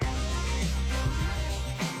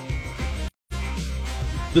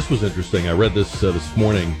This was interesting. I read this this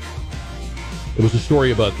morning. It was a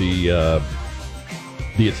story about the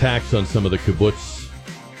attacks on some of the kibbutz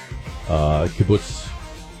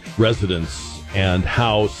residents and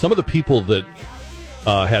how some of the people that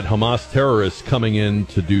had Hamas terrorists coming in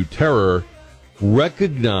to do terror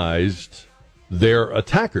recognized their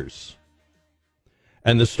attackers.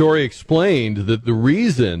 And the story explained that the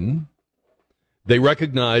reason they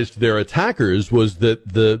recognized their attackers was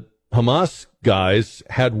that the Hamas guys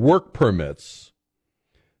had work permits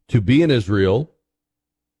to be in Israel,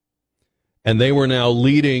 and they were now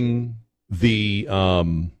leading the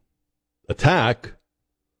attack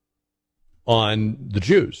on the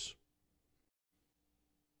Jews.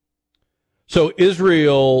 So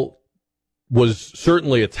Israel was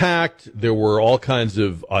certainly attacked. There were all kinds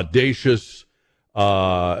of audacious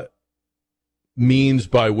means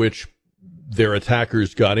by which their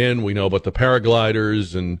attackers got in. We know about the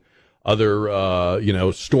paragliders and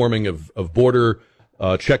other, storming of border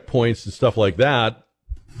checkpoints and stuff like that.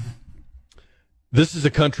 This is a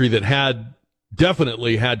country that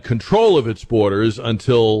definitely had control of its borders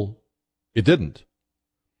until it didn't,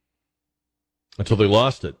 until they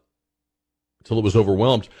lost it, until it was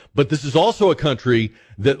overwhelmed. But this is also a country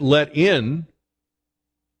that let in,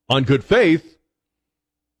 on good faith,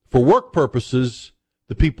 for work purposes,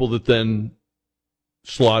 the people that then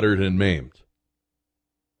slaughtered and maimed.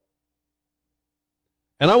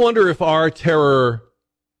 And I wonder if our terror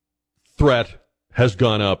threat has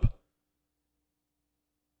gone up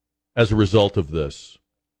as a result of this.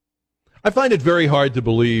 I find it very hard to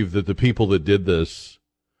believe that the people that did this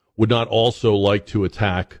would not also like to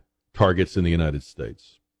attack targets in the United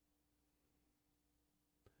States.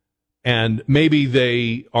 And maybe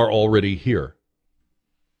they are already here.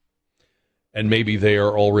 And maybe they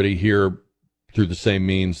are already here through the same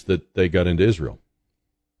means that they got into Israel.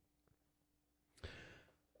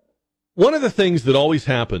 One of the things that always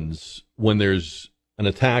happens when there's an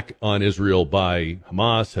attack on Israel by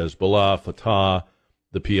Hamas, Hezbollah, Fatah,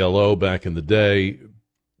 the PLO back in the day,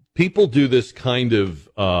 people do this kind of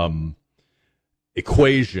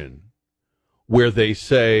equation where they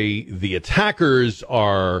say the attackers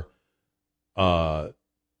are the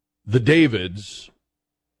Davids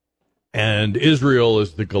and Israel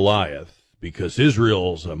is the Goliath, because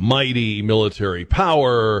Israel's a mighty military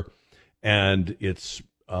power and it's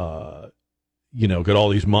got all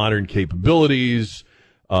these modern capabilities,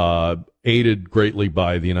 aided greatly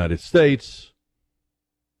by the United States.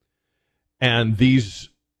 And these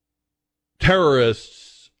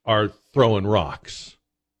terrorists are throwing rocks,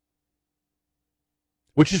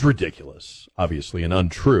 which is ridiculous, obviously, and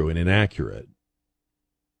untrue and inaccurate.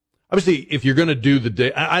 Obviously, if you're going to do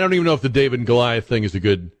I don't even know if the David and Goliath thing is a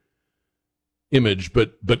good image,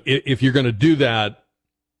 but if you're going to do that,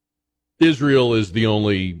 Israel is the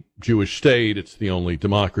only Jewish state. It's the only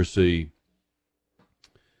democracy.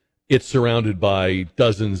 It's surrounded by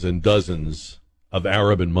dozens and dozens of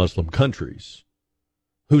Arab and Muslim countries.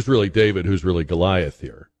 Who's really David? Who's really Goliath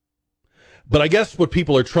here? But I guess what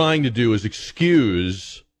people are trying to do is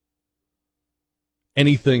excuse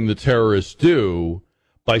anything the terrorists do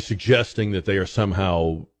by suggesting that they are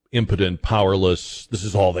somehow impotent, powerless. This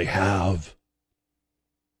is all they have.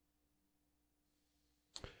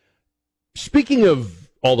 Speaking of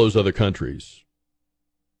all those other countries,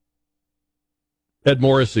 Ed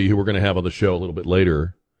Morrissey, who we're going to have on the show a little bit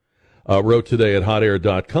later, wrote today at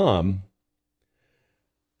hotair.com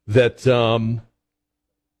that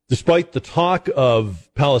despite the talk of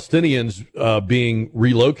Palestinians being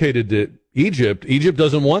relocated to Egypt, Egypt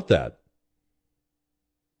doesn't want that.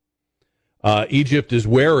 Egypt is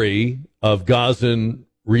wary of Gazan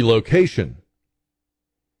relocation.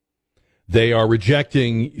 They are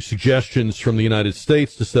rejecting suggestions from the United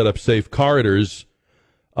States to set up safe corridors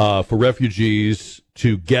for refugees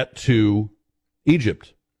to get to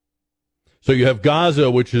Egypt. So you have Gaza,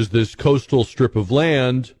 which is this coastal strip of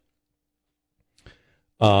land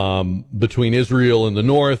between Israel in the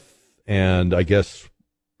north and, I guess,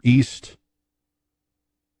 east,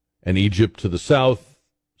 and Egypt to the south,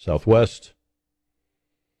 southwest.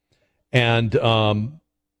 And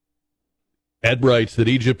Ed writes that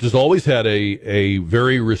Egypt has always had a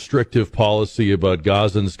very restrictive policy about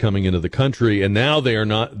Gazans coming into the country, and now they are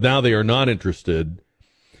not interested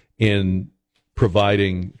in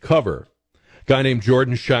providing cover. A guy named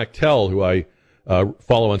Jordan Schachtel, who I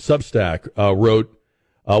follow on Substack, wrote,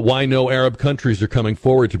 why no Arab countries are coming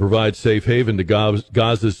forward to provide safe haven to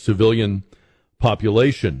Gaza's civilian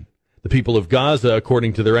population. The people of Gaza,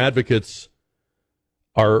 according to their advocates,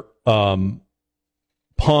 are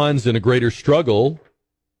pawns in a greater struggle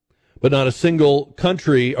But not a single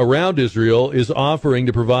country around Israel is offering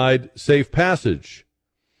to provide safe passage.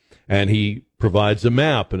 And he provides a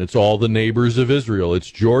map, and it's all the neighbors of Israel.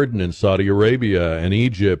 It's Jordan and Saudi Arabia and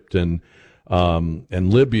Egypt and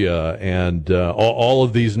Libya and all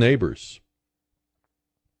of these neighbors.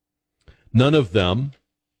 None of them,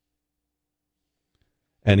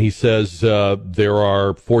 and he says there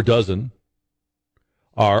are 4 dozen,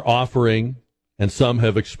 are offering, and some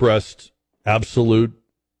have expressed absolute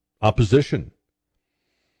opposition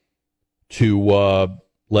to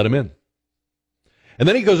let him in. And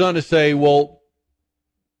then he goes on to say, well,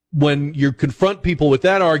 when you confront people with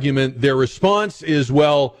that argument, their response is,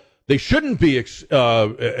 well, they shouldn't be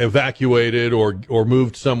evacuated or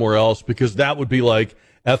moved somewhere else because that would be like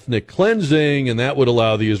ethnic cleansing, and that would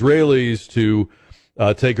allow the Israelis to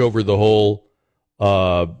take over the whole,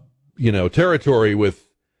 territory with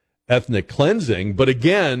ethnic cleansing. But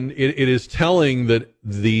again, it is telling that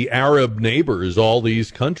the Arab neighbors, all these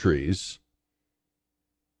countries,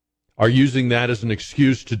 are using that as an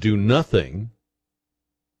excuse to do nothing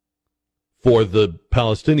for the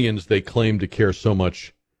Palestinians they claim to care so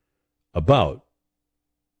much about.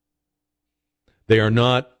 They are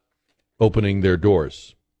not opening their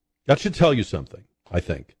doors. That should tell you something, I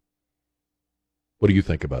think. What do you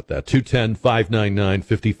think about that?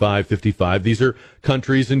 210-599-5555. These are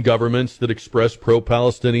countries and governments that express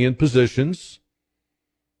pro-Palestinian positions,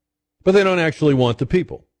 but they don't actually want the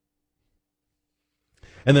people.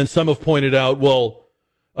 And then some have pointed out, well,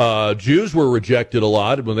 Jews were rejected a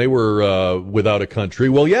lot when they were without a country.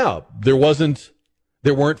 Well, yeah, there weren't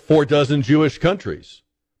 4 dozen Jewish countries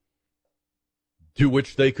to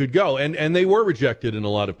which they could go. And they were rejected in a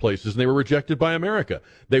lot of places, and they were rejected by America.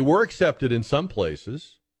 They were accepted in some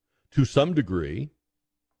places to some degree,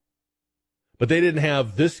 but they didn't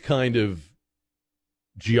have this kind of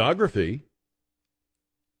geography.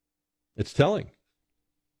 It's telling.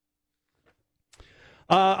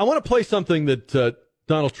 I want to play something that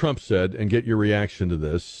Donald Trump said and get your reaction to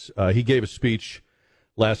this. He gave a speech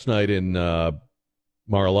last night in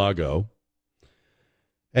Mar-a-Lago,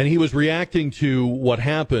 and he was reacting to what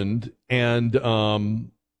happened,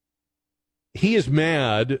 and he is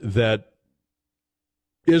mad that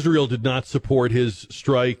Israel did not support his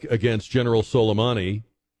strike against General Soleimani,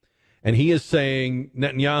 and he is saying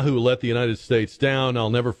Netanyahu let the United States down. I'll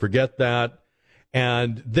never forget that,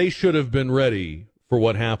 and they should have been ready for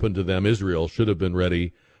what happened to them. Israel should have been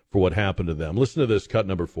ready for what happened to them. Listen to this, cut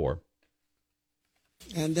number 4.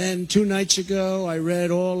 And then 2 nights ago, I read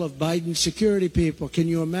all of Biden's security people. Can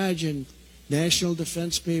you imagine? National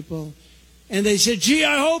defense people. And they said, gee,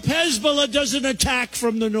 I hope Hezbollah doesn't attack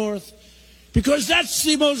from the north because that's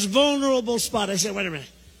the most vulnerable spot. I said, wait a minute.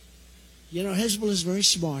 You know, Hezbollah is very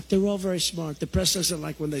smart. They're all very smart. The press doesn't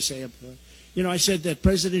like when they say it. You know, I said that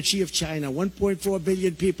President Xi of China, 1.4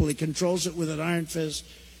 billion people, he controls it with an iron fist.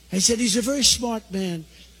 I said, he's a very smart man.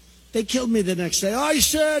 They killed me the next day. I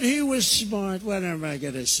said he was smart. What am I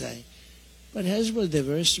going to say? But Hezbollah, they're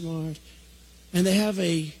very smart. And they have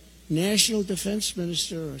a national defense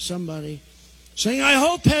minister or somebody saying, I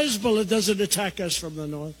hope Hezbollah doesn't attack us from the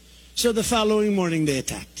north. So the following morning they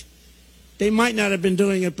attacked. They might not have been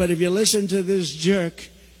doing it, but if you listen to this jerk,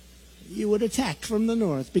 you would attack from the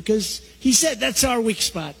north because he said that's our weak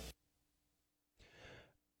spot.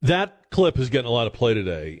 That clip is getting a lot of play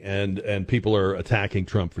today, and people are attacking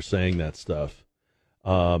Trump for saying that stuff.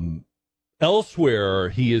 Elsewhere,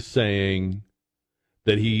 he is saying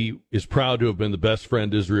that he is proud to have been the best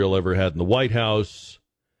friend Israel ever had in the White House,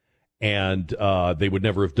 and they would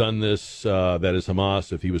never have done this, that is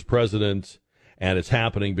Hamas, if he was president, and it's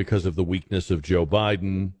happening because of the weakness of Joe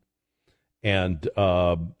Biden. And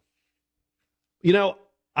I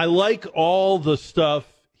like all the stuff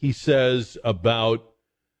he says about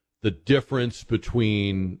the difference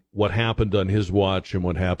between what happened on his watch and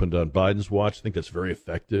what happened on Biden's watch. I think that's very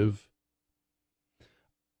effective.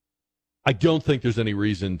 I don't think there's any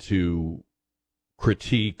reason to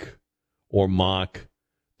critique or mock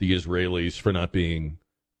the Israelis for not being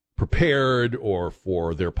prepared or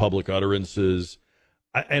for their public utterances.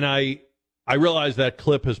 I realize that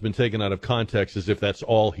clip has been taken out of context as if that's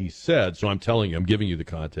all he said. So I'm telling you, I'm giving you the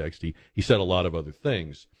context. He said a lot of other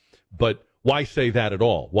things. But why say that at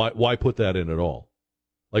all? Why put that in at all?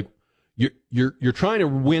 Like you're trying to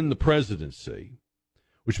win the presidency,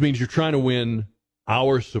 which means you're trying to win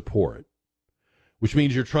our support, which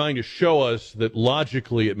means you're trying to show us that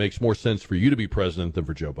logically it makes more sense for you to be president than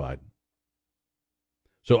for Joe Biden.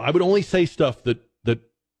 So I would only say stuff that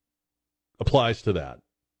applies to that.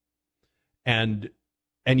 And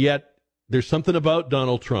yet there's something about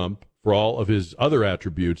Donald Trump, for all of his other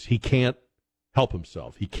attributes, he can't help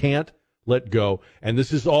himself. He can't let go. And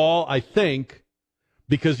this is all, I think,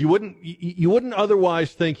 because you wouldn't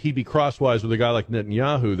otherwise think he'd be crosswise with a guy like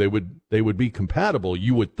Netanyahu. They would be compatible,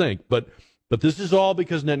 you would think. But this is all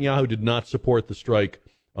because Netanyahu did not support the strike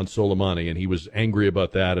on Soleimani, and he was angry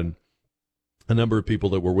about that. And a number of people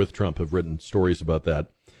that were with Trump have written stories about that.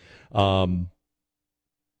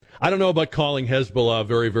 I don't know about calling Hezbollah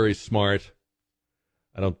very, very smart.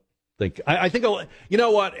 I don't think. I think, you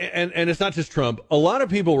know what, and it's not just Trump. A lot of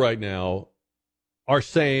people right now are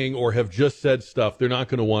saying or have just said stuff they're not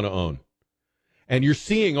going to want to own. And you're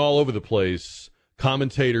seeing all over the place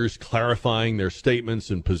commentators clarifying their statements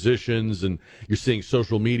and positions, and you're seeing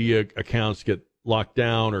social media accounts get locked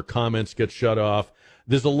down or comments get shut off.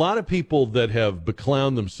 There's a lot of people that have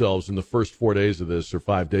beclowned themselves in the first 4 days of this or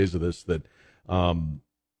 5 days of this that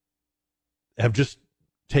have just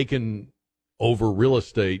taken over real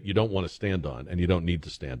estate you don't want to stand on and you don't need to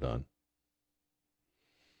stand on.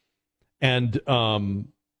 And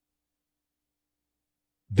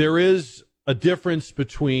there is a difference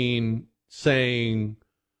between saying,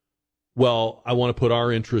 well, I want to put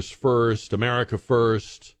our interests first, America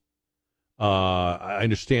first. I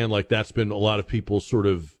understand, like, that's been a lot of people's sort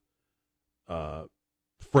of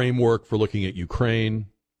framework for looking at Ukraine.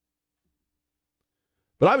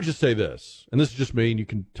 But I would just say this, and this is just me, and you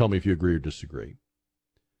can tell me if you agree or disagree.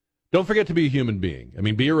 Don't forget to be a human being. I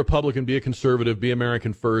mean, be a Republican, be a conservative, be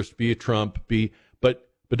American first, be a Trump, but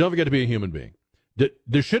don't forget to be a human being.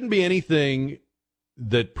 There shouldn't be anything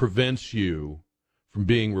that prevents you from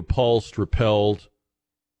being repulsed, repelled,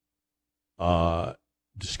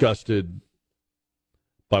 disgusted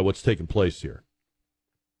by what's taken place here.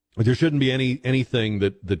 There shouldn't be anything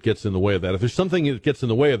that gets in the way of that. If there's something that gets in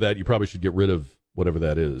the way of that, you probably should get rid of whatever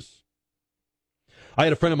that is. I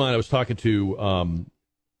had a friend of mine I was talking to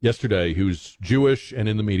yesterday who's Jewish and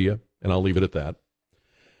in the media, and I'll leave it at that.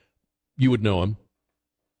 You would know him.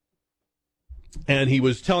 And he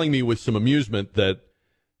was telling me with some amusement that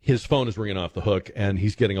his phone is ringing off the hook, and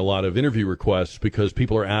he's getting a lot of interview requests because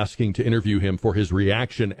people are asking to interview him for his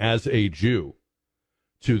reaction as a Jew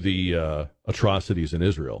to the atrocities in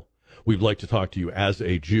Israel. We'd like to talk to you as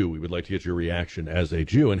a Jew. We would like to get your reaction as a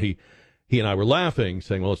Jew. And he and I were laughing,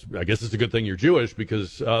 saying, well, I guess it's a good thing you're Jewish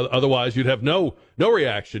because otherwise you'd have no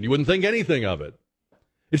reaction. You wouldn't think anything of it.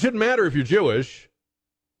 It shouldn't matter if you're Jewish,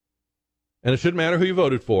 and it shouldn't matter who you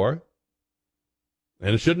voted for.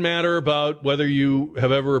 And it shouldn't matter about whether you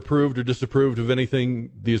have ever approved or disapproved of anything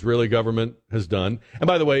the Israeli government has done. And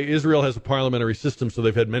by the way, Israel has a parliamentary system, so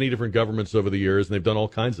they've had many different governments over the years, and they've done all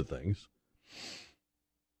kinds of things.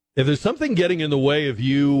 If there's something getting in the way of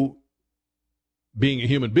you being a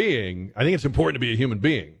human being, I think it's important to be a human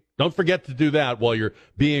being. Don't forget to do that while you're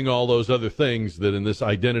being all those other things that in this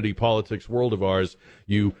identity politics world of ours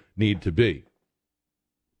you need to be.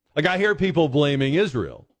 Like, I hear people blaming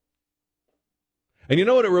Israel. And you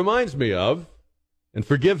know what it reminds me of? And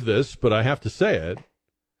forgive this, but I have to say it.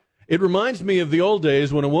 It reminds me of the old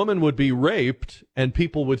days when a woman would be raped and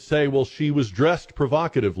people would say, well, she was dressed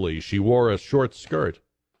provocatively. She wore a short skirt.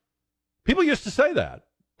 People used to say that.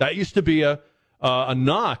 That used to be a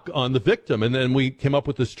knock on the victim. And then we came up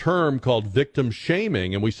with this term called victim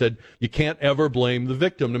shaming. And we said, you can't ever blame the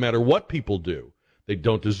victim no matter what people do. They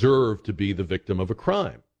don't deserve to be the victim of a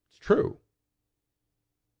crime. It's true.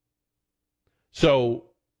 So,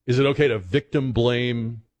 is it okay to victim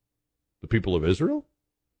blame the people of Israel?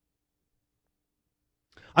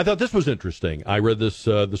 I thought this was interesting. I read this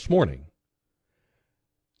this morning.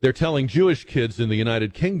 They're telling Jewish kids in the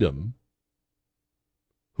United Kingdom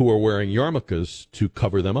who are wearing yarmulkes to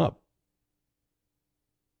cover them up,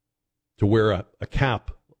 to wear a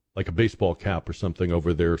cap, like a baseball cap or something,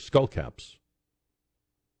 over their skull caps,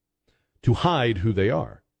 to hide who they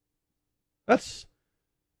are. That's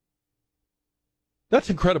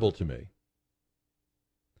incredible to me.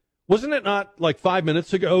 Wasn't it not like 5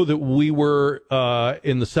 minutes ago that we were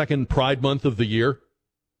in the second Pride Month of the year,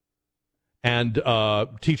 and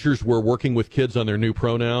teachers were working with kids on their new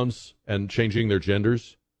pronouns and changing their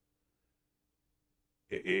genders?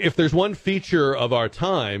 If there's one feature of our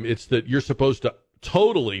time, it's that you're supposed to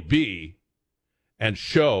totally be and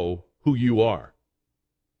show who you are,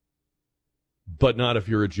 but not if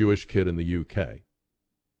you're a Jewish kid in the UK.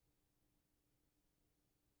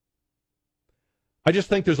 I just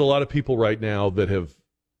think there's a lot of people right now that have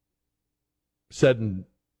said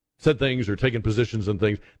things or taken positions and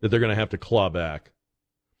things that they're going to have to claw back.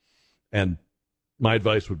 And my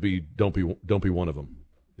advice would be don't be one of them.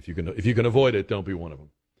 If you can avoid it, don't be one of them.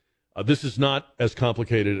 This is not as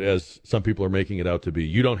complicated as some people are making it out to be.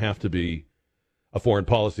 You don't have to be a foreign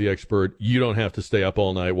policy expert. You don't have to stay up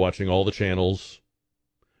all night watching all the channels.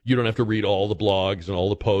 You don't have to read all the blogs and all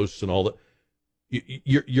the posts and all the.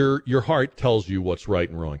 Your heart tells you what's right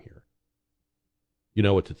and wrong here. You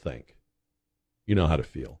know what to think. You know how to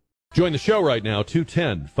feel. Join the show right now,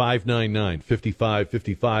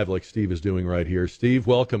 210-599-5555, like Steve is doing right here. Steve,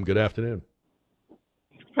 welcome. Good afternoon.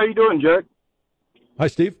 How you doing, Jack? Hi,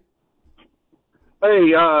 Steve.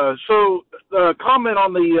 Hey, so the comment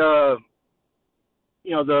on the,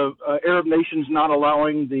 the Arab nations not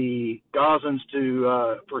allowing the Gazans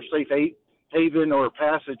to for safe haven or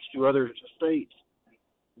passage to other states.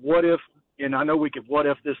 What if? And I know we could what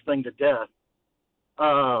if this thing to death.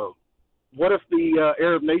 What if the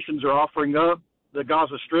Arab nations are offering up the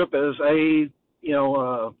Gaza Strip as a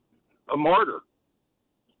martyr?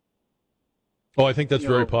 Oh, I think that's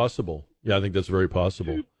very possible. Yeah, I think that's very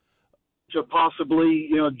possible. To possibly,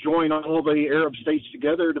 join all the Arab states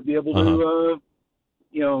together to be able to,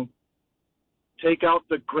 take out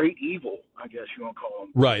the great evil, I guess you want to call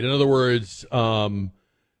them. Right. In other words,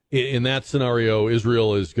 in that scenario,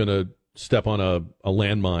 Israel is going to step on a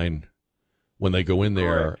landmine when they go in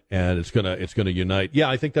there, correct, and it's gonna unite. Yeah,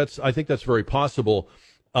 I think that's very possible.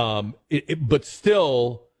 But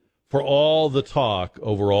still, for all the talk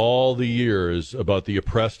over all the years about the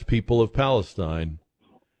oppressed people of Palestine,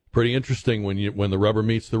 pretty interesting when the rubber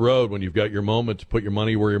meets the road, when you've got your moment to put your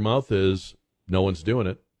money where your mouth is, no one's doing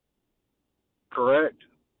it. Correct.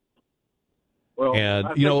 Well, and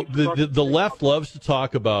the left loves to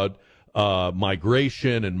talk about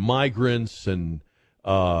migration and migrants, and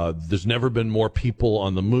there's never been more people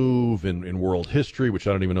on the move in world history, which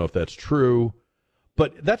I don't even know if that's true.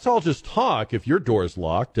 But that's all just talk. If your door's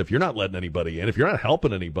locked, if you're not letting anybody in, if you're not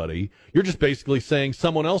helping anybody, you're just basically saying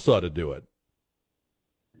someone else ought to do it.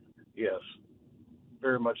 Yes,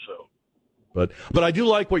 very much so. But I do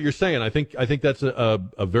like what you're saying. I think that's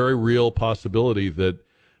a very real possibility that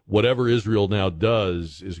whatever Israel now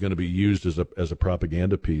does is going to be used as a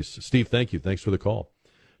propaganda piece. Steve, thank you. Thanks for the call.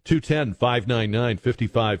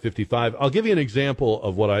 210-599-5555. I'll give you an example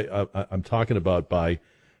of what I'm talking about by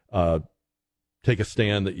take a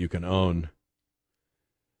stand that you can own.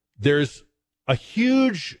 There's a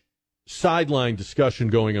huge sideline discussion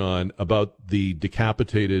going on about the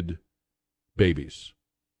decapitated babies.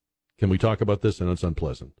 Can we talk about this? And it's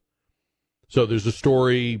unpleasant. So there's a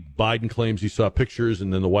story. Biden claims he saw pictures,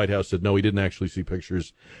 and then the White House said, no, he didn't actually see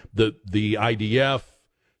pictures. The IDF,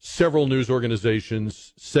 several news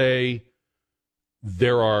organizations say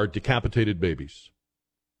there are decapitated babies.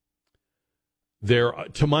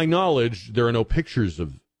 To my knowledge, there are no pictures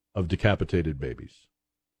of decapitated babies.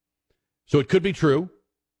 So it could be true.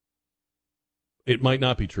 It might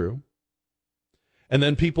not be true. And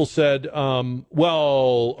then people said, the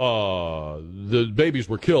babies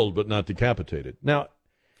were killed but not decapitated. Now,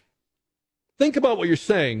 think about what you're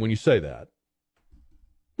saying when you say that.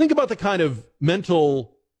 Think about the kind of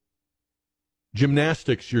mental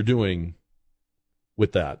gymnastics you're doing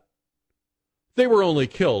with that. They were only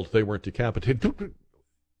killed. They weren't decapitated. Do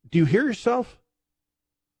you hear yourself?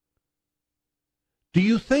 Do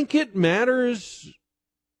you think it matters?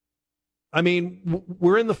 I mean,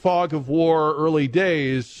 we're in the fog of war, early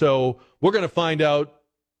days, so we're going to find out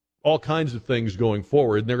all kinds of things going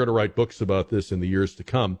forward, and they're going to write books about this in the years to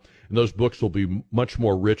come, and those books will be much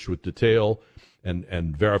more rich with detail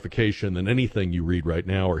and verification than anything you read right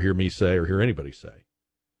now or hear me say or hear anybody say.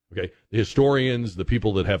 Okay, the historians, the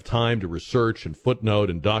people that have time to research and footnote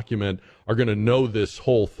and document are going to know this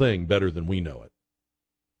whole thing better than we know it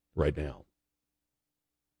right now.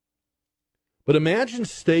 But imagine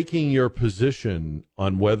staking your position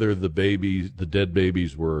on whether the dead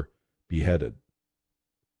babies were beheaded.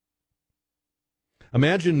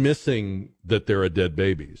 Imagine missing that there are dead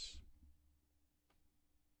babies.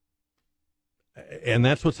 And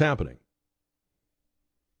that's what's happening.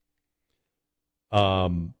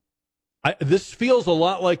 This feels a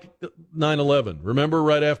lot like 9/11. Remember,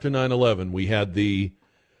 right after 9/11, we had the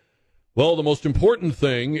most important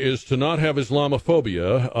thing is to not have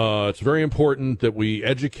Islamophobia. It's very important that we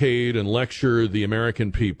educate and lecture the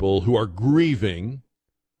American people who are grieving,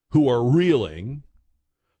 who are reeling,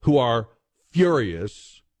 who are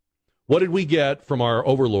furious. What did we get from our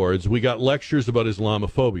overlords? We got lectures about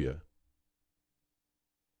Islamophobia.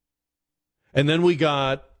 And then we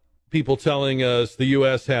got people telling us the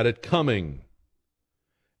U.S. had it coming.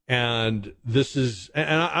 And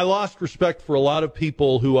I lost respect for a lot of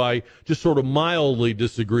people who I just sort of mildly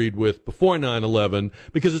disagreed with before 9/11,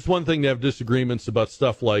 because it's one thing to have disagreements about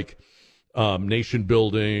stuff like nation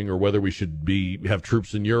building or whether we should have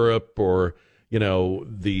troops in Europe or,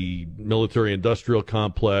 the military-industrial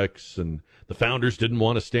complex, and the founders didn't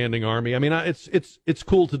want a standing army. I mean, it's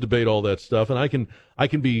cool to debate all that stuff, and I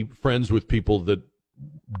can be friends with people that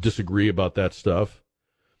disagree about that stuff.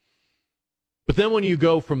 But then when you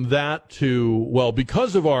go from that to, well,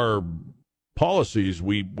 because of our policies,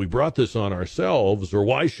 we brought this on ourselves, or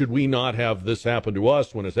why should we not have this happen to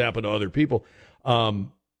us when it's happened to other people? I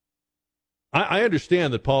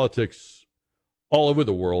understand that politics all over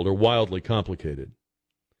the world are wildly complicated.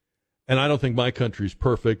 And I don't think my country's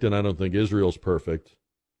perfect, and I don't think Israel's perfect.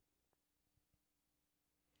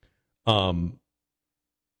 But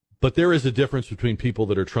there is a difference between people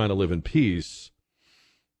that are trying to live in peace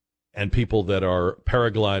and people that are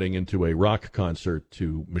paragliding into a rock concert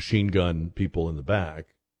to machine gun people in the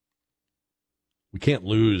back. We can't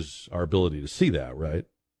lose our ability to see that, right?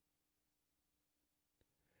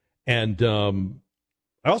 And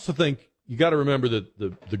I also think you got to remember that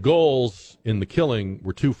the goals in the killing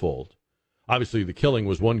were twofold. Obviously, the killing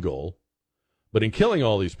was one goal, but in killing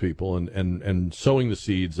all these people and sowing the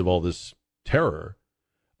seeds of all this terror,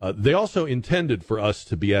 they also intended for us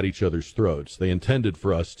to be at each other's throats. They intended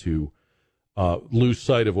for us to lose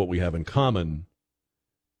sight of what we have in common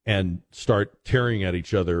and start tearing at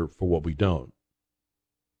each other for what we don't.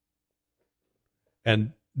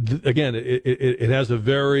 And again, it has a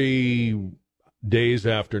very days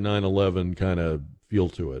after 9/11 kind of feel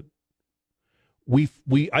to it.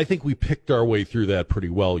 I think we picked our way through that pretty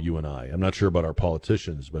well, you and I. I'm not sure about our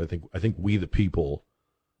politicians, but I think we the people,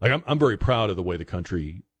 like I'm very proud of the way the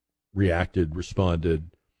country reacted, responded.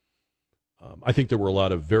 I think there were a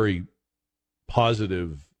lot of very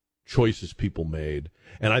positive choices people made,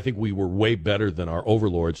 and I think we were way better than our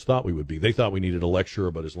overlords thought we would be. They thought we needed a lecture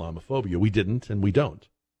about Islamophobia. We didn't, and we don't.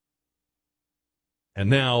 And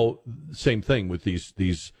now, same thing with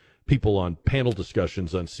these people on panel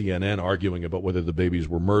discussions on CNN arguing about whether the babies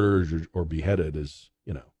were murdered or beheaded.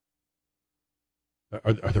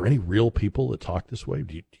 Are there any real people that talk this way?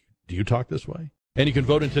 Do you talk this way? And you can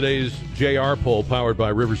vote in today's JR poll powered by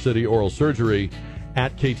River City Oral Surgery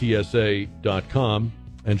at ktsa.com.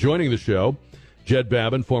 And joining the show, Jed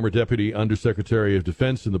Babbin, former Deputy Undersecretary of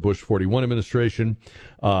Defense in the Bush 41 administration,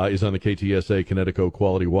 is on the KTSA Connecticut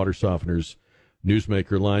Quality Water Softeners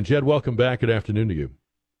Newsmaker line. Jed, welcome back. Good afternoon to you.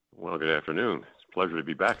 Well, good afternoon. It's a pleasure to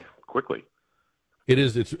be back quickly. It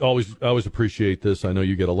is. It's I always appreciate this. I know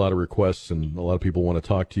you get a lot of requests and a lot of people want to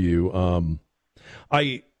talk to you.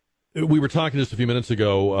 We were talking just a few minutes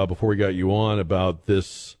ago before we got you on about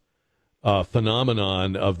this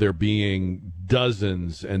phenomenon of there being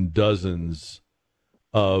dozens and dozens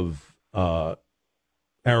of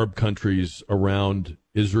Arab countries around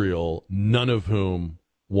Israel, none of whom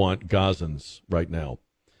want Gazans right now.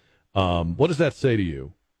 What does that say to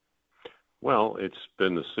you? Well, it's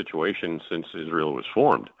been the situation since Israel was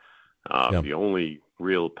formed. The only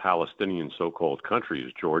real Palestinian so-called country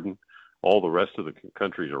is Jordan. All the rest of the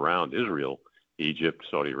countries around Israel, Egypt,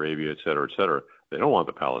 Saudi Arabia, et cetera, they don't want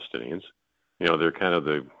the Palestinians. They're kind of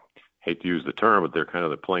hate to use the term, but they're kind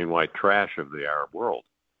of the plain white trash of the Arab world.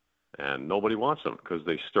 And nobody wants them because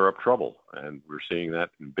they stir up trouble. And we're seeing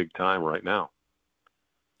that in big time right now.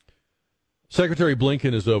 Secretary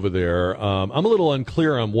Blinken is over there. I'm a little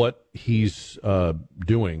unclear on what he's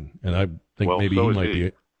doing, and I think maybe he might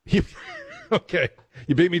be. Okay,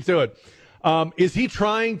 you beat me to it. Is he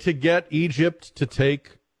trying to get Egypt to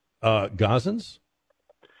take Gazans?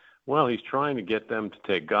 Well, he's trying to get them to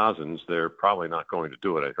take Gazans. They're probably not going to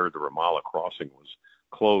do it. I heard the Ramallah crossing was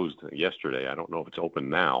closed yesterday. I don't know if it's open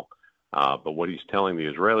now. But what he's telling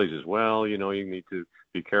the Israelis is, well, you need to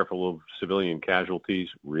be careful of civilian casualties.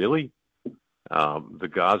 Really? The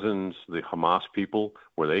Gazans, the Hamas people,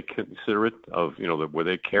 were they considerate of, were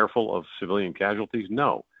they careful of civilian casualties?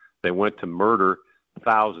 No. They went to murder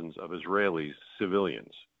thousands of Israeli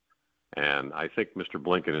civilians. And I think Mr.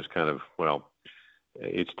 Blinken is kind of,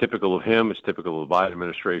 it's typical of him. It's typical of the Biden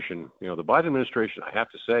administration. The Biden administration, I have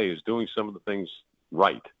to say, is doing some of the things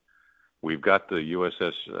right. We've got the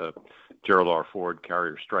USS Gerald R. Ford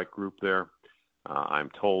Carrier Strike Group there. I'm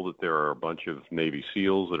told that there are a bunch of Navy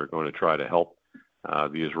SEALs that are going to try to help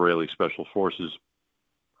the Israeli Special Forces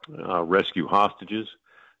rescue hostages.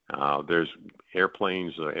 There's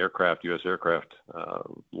airplanes, U.S. aircraft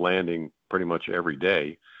landing pretty much every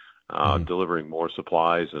day, delivering more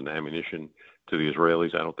supplies and ammunition to the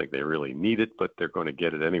Israelis. I don't think they really need it, but they're going to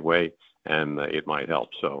get it anyway, and it might help.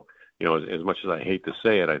 So, as much as I hate to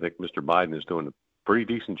say it, I think Mr. Biden is doing a pretty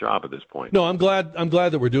decent job at this point. No, I'm glad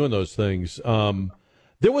that we're doing those things.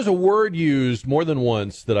 There was a word used more than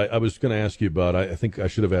once that I was going to ask you about. I think I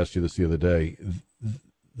should have asked you this the other day.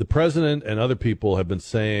 The president and other people have been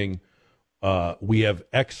saying we have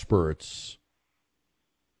experts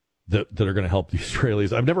that are going to help the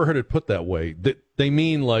Israelis. I've never heard it put that way. They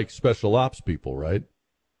mean like special ops people, right?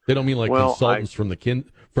 They don't mean like consultants from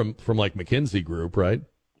like McKinsey Group, right?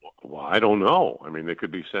 Well, I don't know. I mean, they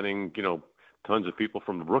could be sending, tons of people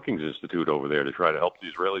from the Brookings Institute over there to try to help the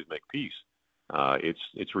Israelis make peace.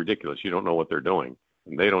 It's ridiculous. You don't know what they're doing,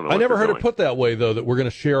 and they don't know. I never heard it put that way, though, that we're going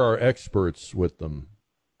to share our experts with them.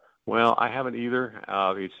 Well, I haven't either.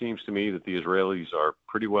 It seems to me that the Israelis are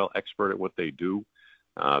pretty well expert at what they do.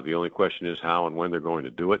 The only question is how and when they're going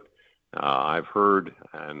to do it. I've heard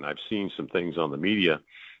and I've seen some things on the media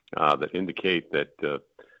that indicate that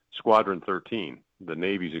Squadron 13,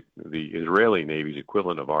 the Israeli Navy's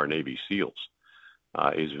equivalent of our Navy SEALs,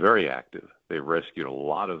 is very active. They've rescued a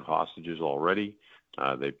lot of hostages already.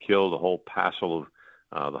 They've killed a whole passel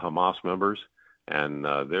of the Hamas members, and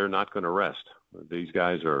they're not going to rest. These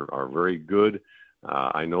guys are very good.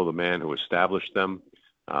 I know the man who established them,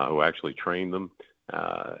 who actually trained them,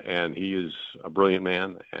 and he is a brilliant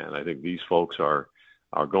man. And I think these folks are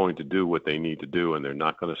going to do what they need to do, and they're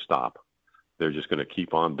not going to stop. They're just going to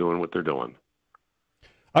keep on doing what they're doing.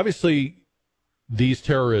 Obviously, these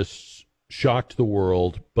terrorists shocked the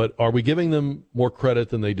world, but are we giving them more credit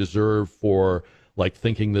than they deserve for like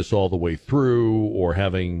thinking this all the way through or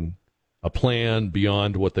having a plan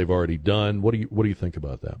beyond what they've already done? What do you think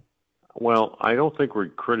about that? Well, I don't think we're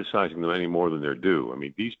criticizing them any more than they're due. I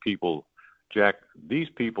mean, these people, Jack, these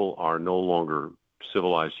people are no longer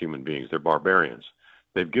civilized human beings. They're barbarians.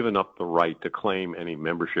 They've given up the right to claim any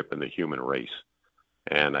membership in the human race.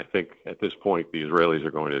 And I think at this point, the Israelis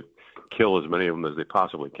are going to kill as many of them as they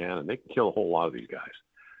possibly can, and they can kill a whole lot of these guys.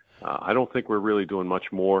 I don't think we're really doing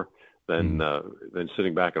much more than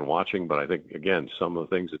sitting back and watching, but I think, again, some of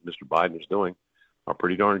the things that Mr. Biden is doing are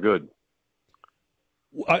pretty darn good.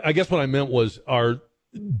 I guess what I meant was, does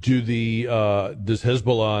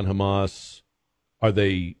Hezbollah and Hamas, have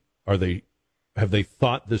they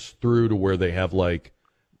thought this through to where they have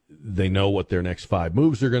they know what their next 5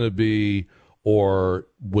 moves are going to be, or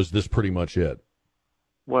was this pretty much it?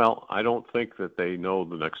 Well, I don't think that they know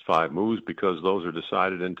the next 5 moves because those are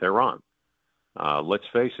decided in Tehran. Let's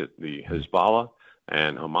face it, the Hezbollah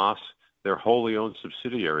and Hamas, they're wholly owned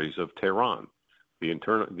subsidiaries of Tehran.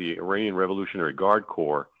 The Iranian Revolutionary Guard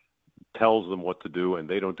Corps tells them what to do, and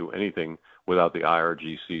they don't do anything without the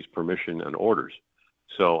IRGC's permission and orders.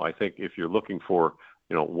 So I think if you're looking for,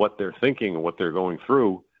 what they're thinking and what they're going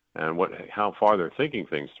through and how far they're thinking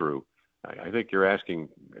things through, I think you're asking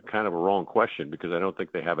kind of a wrong question because I don't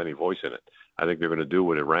think they have any voice in it. I think they're going to do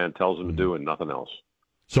what Iran tells them to do and nothing else.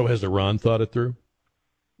 So has Iran thought it through?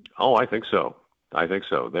 Oh, I think so.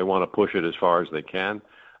 They want to push it as far as they can.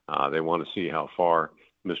 They want to see how far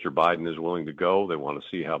Mr. Biden is willing to go. They want to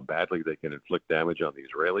see how badly they can inflict damage on the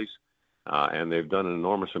Israelis. And they've done an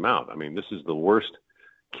enormous amount. I mean, this is the worst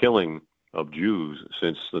killing of Jews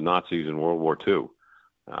since the Nazis in World War II.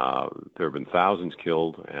 There have been thousands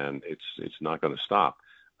killed, and it's not going to stop.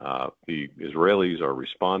 The Israelis are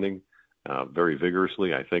responding very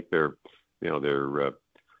vigorously. I think their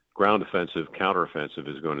ground offensive, counteroffensive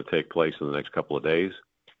is going to take place in the next couple of days,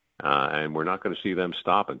 and we're not going to see them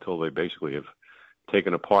stop until they basically have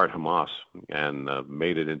taken apart Hamas and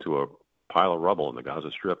made it into a pile of rubble in the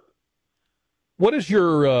Gaza Strip. What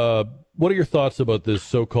are your thoughts about this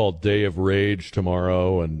so-called Day of Rage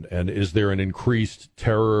tomorrow, and is there an increased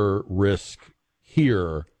terror risk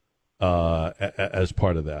here as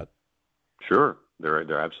part of that? Sure,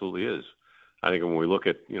 there absolutely is. I think when we look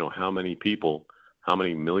at how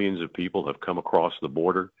many millions of people have come across the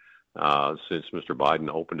border since Mr. Biden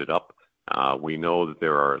opened it up, we know that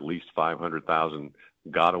there are at least 500,000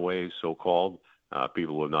 gotaways, so-called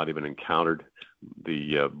people who have not even encountered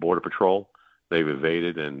the Border Patrol. They've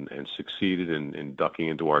evaded and succeeded in ducking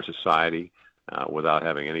into our society without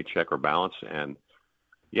having any check or balance. And,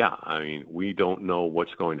 yeah, I mean, we don't know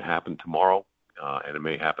what's going to happen tomorrow, and it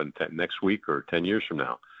may happen next week or 10 years from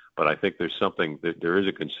now. But I think there is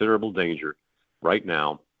a considerable danger right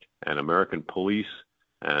now, and American police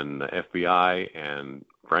and the FBI and,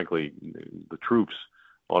 frankly, the troops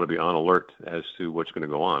ought to be on alert as to what's going to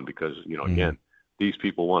go on because, again, these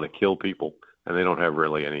people want to kill people, and they don't have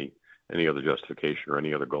really any other justification or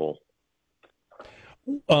any other goal.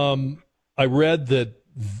 I read that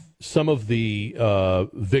some of the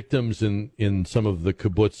victims in some of the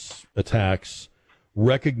kibbutz attacks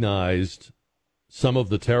recognized some of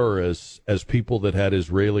the terrorists as people that had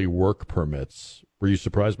Israeli work permits. Were you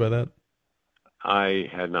surprised by that? I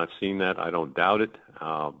had not seen that. I don't doubt it,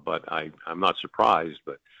 but I'm not surprised.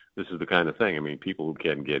 But this is the kind of thing. I mean, people who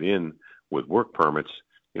can get in with work permits,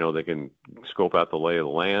 they can scope out the lay of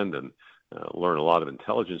the land and learn a lot of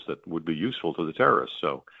intelligence that would be useful to the terrorists.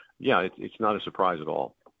 So, yeah, it's not a surprise at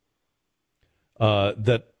all.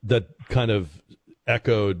 That kind of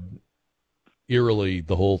echoed eerily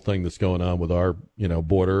the whole thing that's going on with our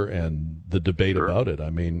border and the debate about it. I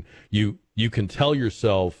mean, you can tell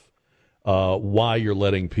yourself why you're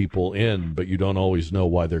letting people in, but you don't always know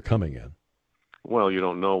why they're coming in. Well, you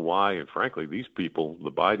don't know why, and frankly, these people,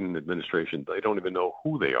 the Biden administration, they don't even know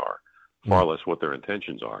who they are, far less what their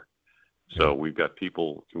intentions are. So we've got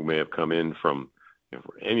people who may have come in from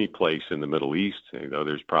any place in the Middle East.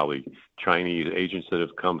 There's probably Chinese agents that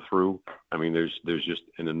have come through. I mean, there's just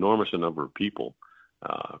an enormous number of people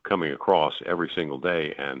coming across every single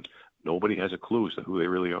day, and nobody has a clue as to who they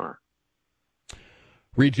really are.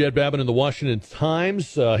 Read Jed Babbin in the Washington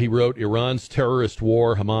Times. He wrote, Iran's terrorist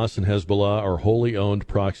war, Hamas and Hezbollah are wholly owned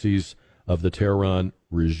proxies of the Tehran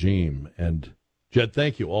regime. And, Jed,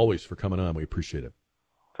 thank you always for coming on. We appreciate it.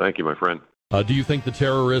 Thank you, my friend. Do you think the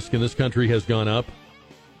terror risk in this country has gone up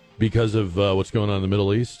because of what's going on in the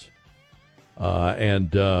Middle East?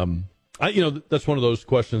 That's one of those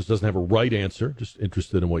questions that doesn't have a right answer. Just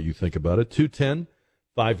interested in what you think about it.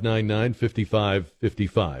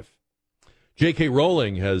 210-599-5555. J.K.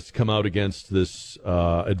 Rowling has come out against this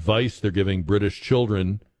advice they're giving British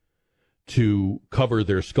children to cover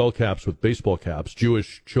their skull caps with baseball caps.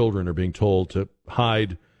 Jewish children are being told to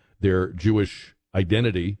hide their Jewish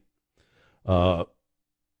identity.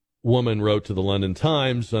 Woman wrote to the London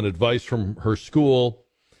Times on advice from her school.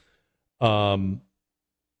 Kids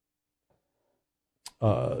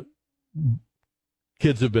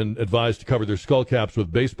have been advised to cover their skull caps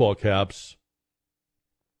with baseball caps.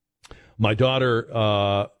 My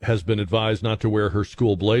daughter has been advised not to wear her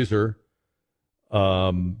school blazer.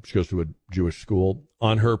 She goes to a Jewish school.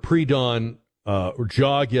 On her pre-dawn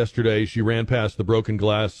jog yesterday, she ran past the broken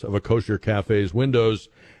glass of a kosher cafe's windows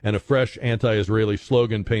and a fresh anti-Israeli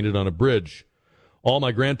slogan painted on a bridge. All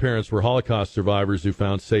my grandparents were Holocaust survivors who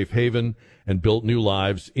found safe haven and built new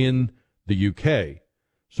lives in the UK.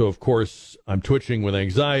 So, of course, I'm twitching with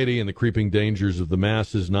anxiety and the creeping dangers of the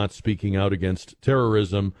masses not speaking out against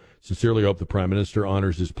terrorism. Sincerely hope the Prime Minister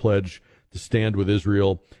honors his pledge to stand with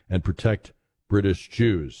Israel and protect British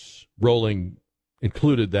Jews. Rowling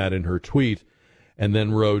included that in her tweet and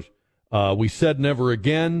then wrote, we said never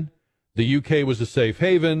again. The UK was a safe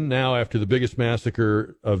haven. Now, after the biggest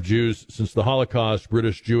massacre of Jews since the Holocaust,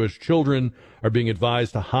 British Jewish children are being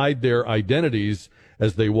advised to hide their identities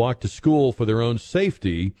as they walk to school for their own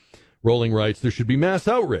safety. Rowling writes, there should be mass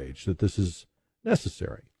outrage that this is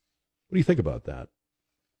necessary. What do you think about that?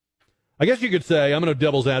 I guess you could say, I'm going to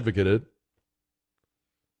devil's advocate it.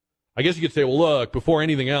 I guess you could say, well, look, before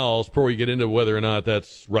anything else, before we get into whether or not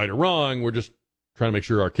that's right or wrong, we're just trying to make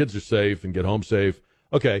sure our kids are safe and get home safe.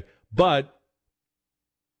 Okay, but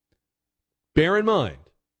bear in mind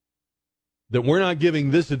that we're not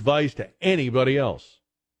giving this advice to anybody else.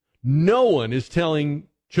 No one is telling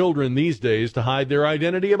children these days to hide their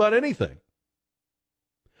identity about anything.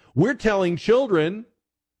 We're telling children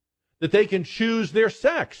that they can choose their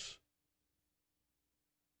sex,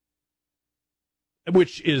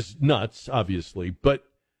 which is nuts, obviously, but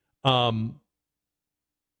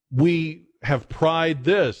we have pride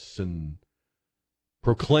this and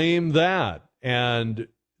proclaim that, and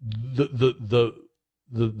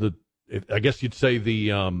the I guess you'd say the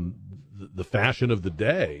fashion of the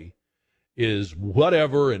day is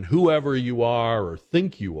whatever and whoever you are or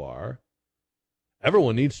think you are,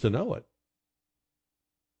 everyone needs to know it.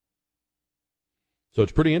 So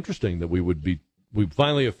it's pretty interesting that we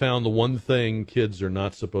finally have found the one thing kids are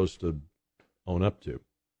not supposed to own up to.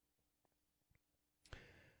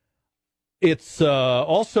 It's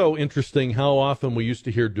also interesting how often we used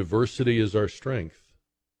to hear diversity is our strength.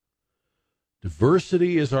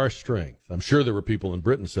 Diversity is our strength. I'm sure there were people in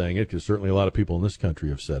Britain saying it, because certainly a lot of people in this country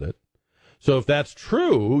have said it. So if that's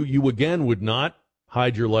true, you again would not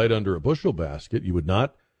hide your light under a bushel basket. You would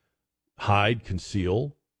not hide,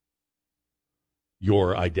 conceal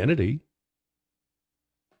your identity.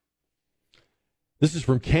 This is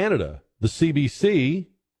from Canada. The CBC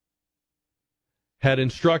had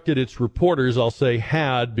instructed its reporters, I'll say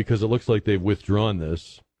had because it looks like they've withdrawn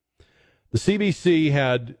this. The CBC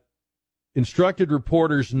had instructed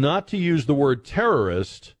reporters not to use the word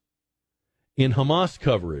terrorist in Hamas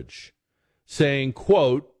coverage, saying,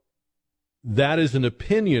 quote, that is an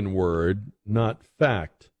opinion word, not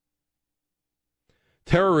fact.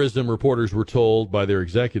 Terrorism, reporters were told by their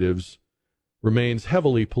executives, remains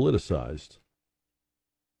heavily politicized.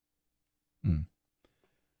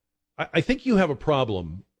 I think you have a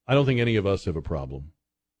problem. I don't think any of us have a problem.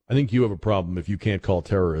 I think you have a problem if you can't call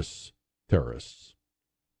terrorists terrorists.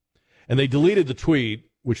 And they deleted the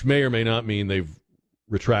tweet, which may or may not mean they've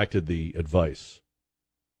retracted the advice.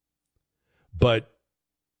 But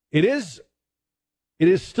it is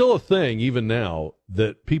still a thing, even now,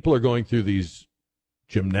 that people are going through these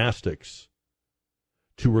gymnastics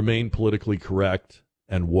to remain politically correct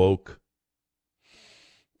and woke.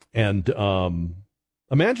 And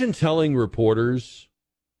imagine telling reporters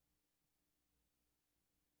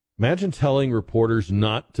not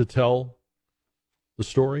to tell the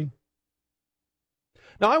story.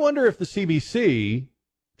 Now, I wonder if the CBC,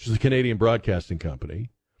 which is the Canadian Broadcasting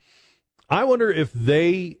Company, I wonder if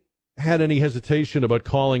they had any hesitation about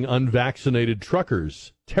calling unvaccinated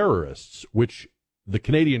truckers terrorists, which the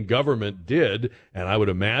Canadian government did, and I would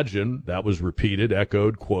imagine that was repeated,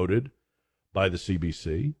 echoed, quoted by the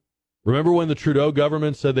CBC. Remember when the Trudeau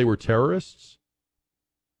government said they were terrorists?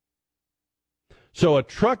 So a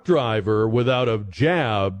truck driver without a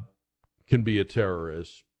jab can be a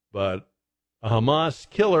terrorist, but a Hamas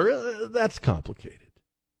killer, that's complicated.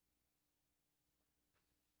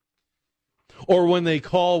 Or when they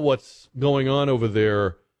call what's going on over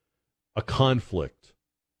there a conflict.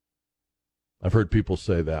 I've heard people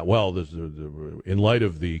say that. Well, in light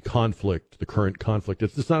of the conflict, the current conflict,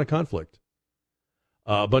 it's not a conflict.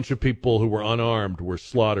 A bunch of people who were unarmed were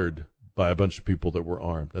slaughtered by a bunch of people that were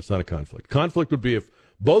armed. That's not a conflict. Conflict would be if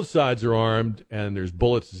both sides are armed and there's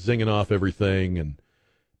bullets zinging off everything,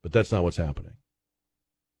 but that's not what's happening.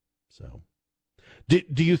 So,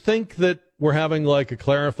 do you think that we're having like a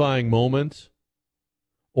clarifying moment,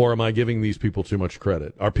 or am I giving these people too much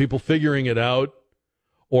credit? Are people figuring it out,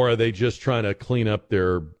 or are they just trying to clean up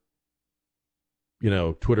their,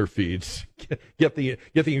 Twitter feeds, get the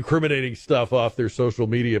incriminating stuff off their social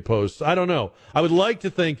media posts? I don't know. I would like to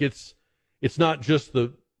think it's not just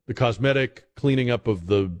the cosmetic cleaning up of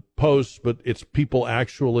the posts, but it's people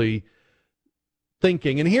actually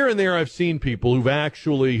thinking. And here and there I've seen people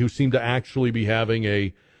who seem to actually be having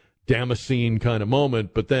a Damascene kind of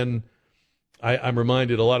moment, but then I'm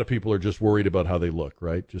reminded a lot of people are just worried about how they look,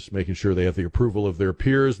 right? Just making sure they have the approval of their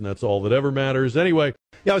peers, and that's all that ever matters. Anyway,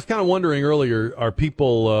 I was kind of wondering earlier, are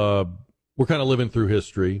people, we're kind of living through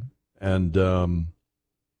history, and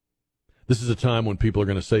this is a time when people are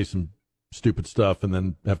going to say some stupid stuff and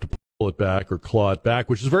then have to pull it back or claw it back,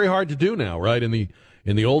 which is very hard to do now, right? In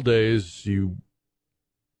the old days, you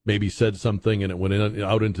maybe said something and it went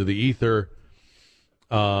out into the ether.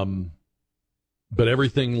 But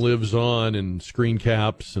everything lives on in screen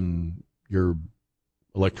caps and your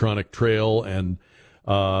electronic trail, and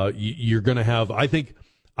you're going to have, I think,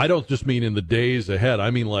 I don't just mean in the days ahead,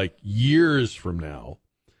 I mean like years from now,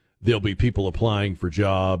 there'll be people applying for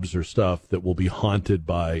jobs or stuff that will be haunted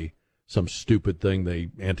by some stupid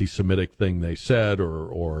thing, anti-Semitic thing they said,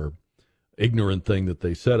 or ignorant thing that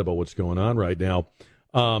they said about what's going on right now.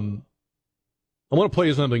 I want to play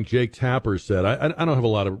you something Jake Tapper said. I don't have a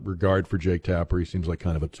lot of regard for Jake Tapper. He seems like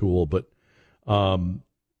kind of a tool, but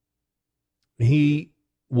he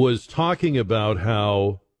was talking about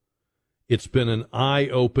how it's been an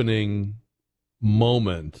eye-opening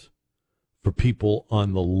moment for people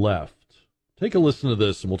on the left. Take a listen to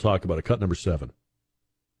this, and we'll talk about it. Cut number 7.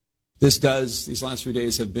 These last few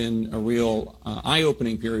days have been a real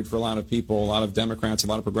eye-opening period for a lot of people, a lot of Democrats, a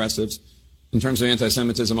lot of progressives, in terms of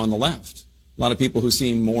anti-Semitism on the left. A lot of people who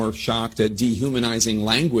seem more shocked at dehumanizing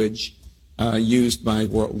language used by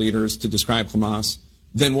world leaders to describe Hamas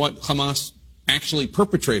than what Hamas actually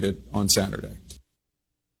perpetrated on Saturday.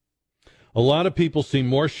 A lot of people seem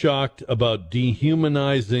more shocked about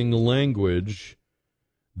dehumanizing language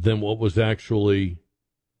than what was actually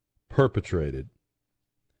perpetrated.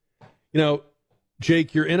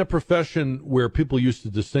 Jake, you're in a profession where people used to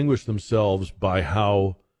distinguish themselves by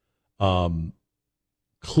how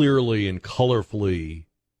clearly and colorfully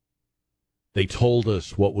they told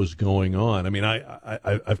us what was going on. I mean,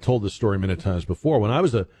 I've told this story many times before. When I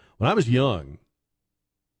was young,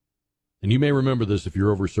 and you may remember this if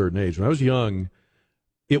you're over a certain age, when I was young,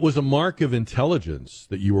 it was a mark of intelligence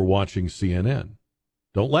that you were watching CNN.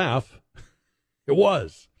 Don't laugh. It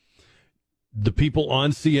was. The people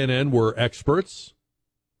on CNN were experts.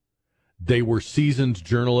 They were seasoned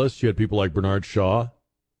journalists. You had people like Bernard Shaw.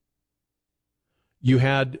 You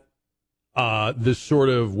had this sort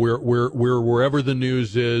of wherever the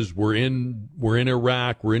news is, we're in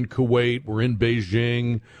Iraq, we're in Kuwait, we're in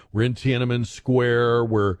Beijing, we're in Tiananmen Square,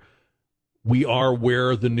 we are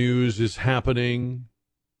where the news is happening.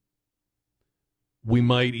 We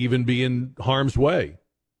might even be in harm's way.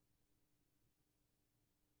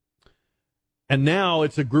 And now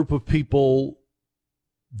it's a group of people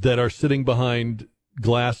that are sitting behind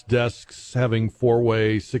glass desks having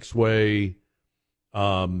 4-way, 6-way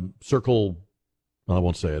circle, well, I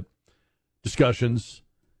won't say it, discussions,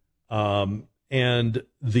 and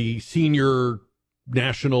the senior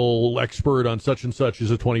national expert on such and such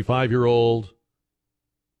is a 25-year-old.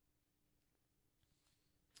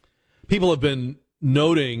 People have been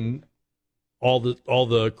noting all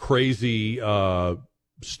the crazy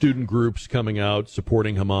student groups coming out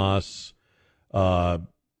supporting Hamas,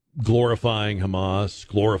 glorifying Hamas,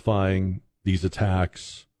 glorifying these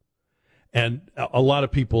attacks. And a lot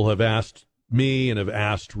of people have asked me and have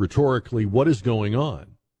asked rhetorically, what is going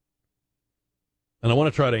on? And I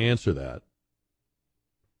want to try to answer that.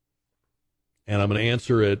 And I'm going to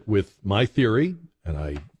answer it with my theory,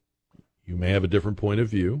 and you may have a different point of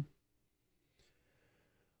view.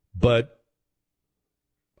 But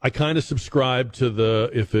I kind of subscribe to the,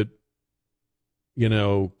 if it,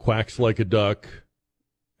 quacks like a duck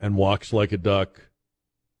and walks like a duck,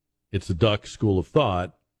 it's a duck school of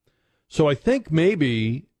thought. So I think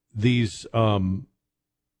maybe these,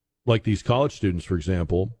 like these college students, for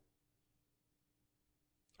example,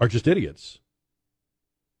 are just idiots.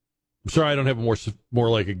 I'm sorry I don't have a more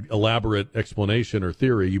like an elaborate explanation or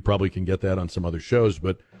theory. You probably can get that on some other shows,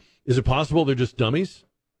 but is it possible they're just dummies?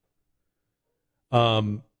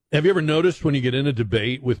 Have you ever noticed when you get in a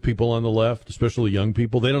debate with people on the left, especially young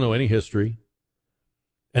people, they don't know any history,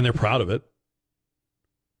 and they're proud of it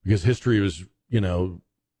because history is,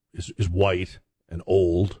 is white and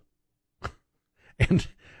old, and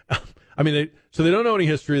so they don't know any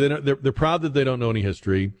history. They're proud that they don't know any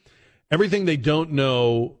history. Everything they don't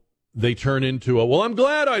know, they turn into well, I'm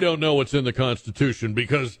glad I don't know what's in the Constitution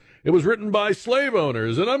because it was written by slave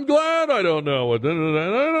owners, and I'm glad I don't know it. I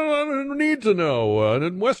don't need to know.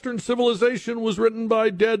 And Western civilization was written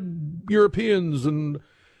by dead Europeans. And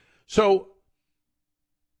so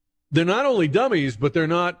they're not only dummies, but they're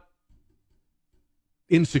not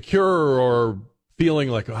insecure or feeling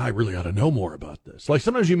like, I really ought to know more about this. Like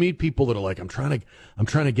sometimes you meet people that are like, I'm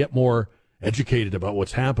trying to get more educated about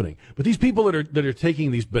what's happening. But these people that are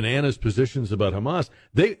taking these bananas positions about Hamas,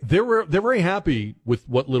 they're very happy with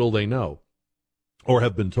what little they know or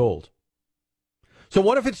have been told. So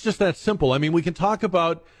what if it's just that simple? I mean, we can talk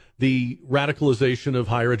about the radicalization of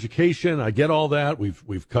higher education. I get all that.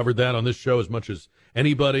 We've covered that on this show as much as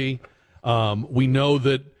anybody. We know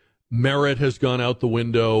that merit has gone out the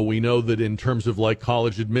window. We know that in terms of like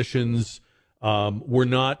college admissions, we're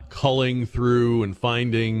not culling through and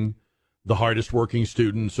finding the hardest working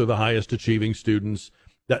students or the highest achieving students.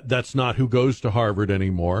 That's not who goes to Harvard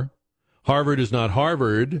anymore. Harvard is not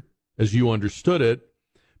Harvard as you understood it,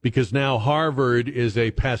 because now Harvard is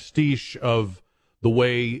a pastiche of the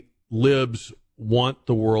way libs want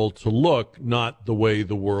the world to look, not the way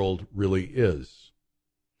the world really is.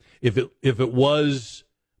 If it was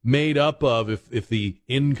made up of, if the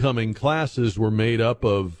incoming classes were made up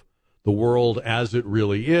of the world as it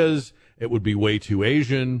really is, it would be way too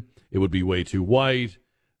Asian. It would be way too white.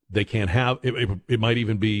 They can't have it. It might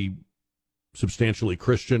even be substantially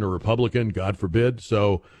Christian or Republican, God forbid.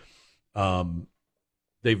 So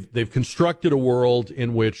they've constructed a world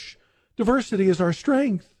in which diversity is our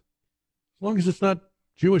strength, as long as it's not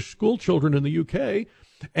Jewish school children in the UK.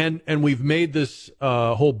 And we've made this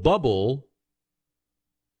whole bubble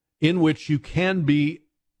in which you can be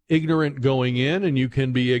ignorant going in and you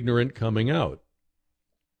can be ignorant coming out.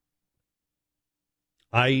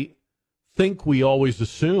 I think we always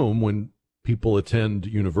assume when people attend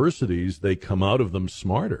universities, they come out of them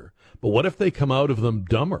smarter. But what if they come out of them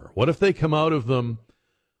dumber? What if they come out of them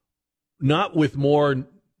not with more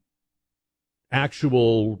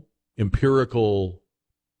actual empirical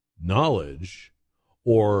knowledge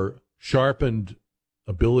or sharpened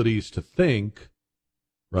abilities to think,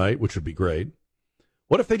 right, which would be great.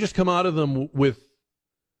 What if they just come out of them with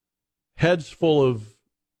heads full of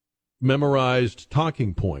memorized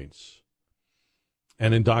talking points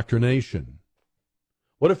and indoctrination?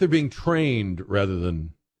 What if they're being trained rather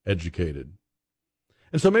than educated?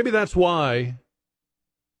 And so maybe that's why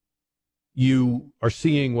you are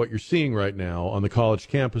seeing what you're seeing right now on the college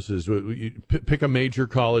campuses. You pick a major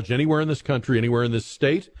college anywhere in this country, anywhere in this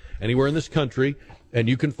state, anywhere in this country, and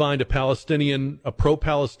you can find a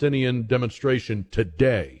pro-Palestinian demonstration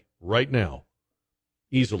today, right now,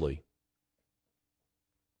 easily.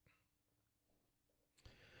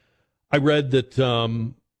 I read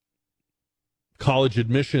that college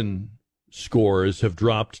admission scores have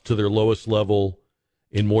dropped to their lowest level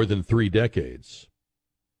in more than 3 decades.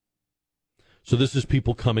 So this is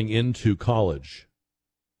people coming into college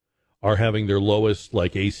are having their lowest,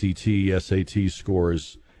 like ACT, SAT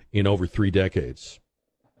scores in over 3 decades.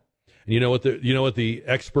 And you know what the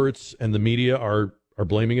experts and the media are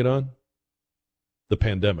blaming it on? the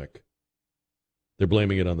pandemic. They're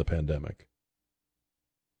blaming it on the pandemic.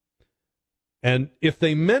 And if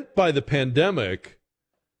they meant by the pandemic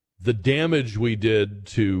the damage we did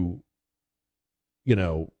to,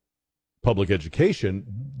 public education,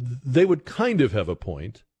 they would kind of have a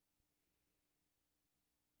point.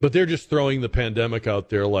 But they're just throwing the pandemic out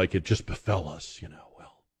there like it just befell us,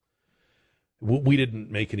 we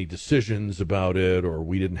didn't make any decisions about it, or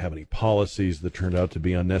we didn't have any policies that turned out to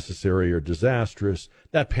be unnecessary or disastrous.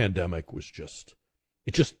 That pandemic was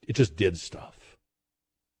it just did stuff.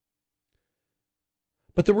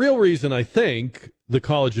 But the real reason I think the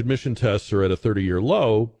college admission tests are at a 30-year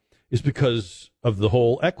low is because of the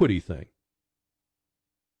whole equity thing.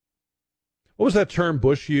 What was that term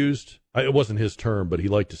Bush used? It wasn't his term, but he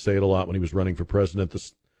liked to say it a lot when he was running for president.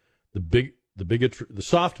 The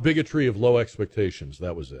soft bigotry of low expectations.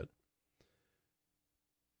 That was it.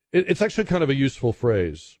 It's actually kind of a useful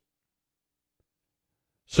phrase.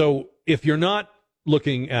 So if you're not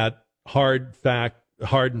looking at hard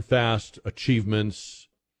and fast achievements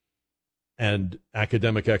and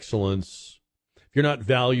academic excellence, if you're not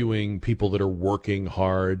valuing people that are working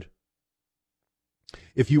hard,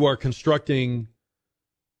 if you are constructing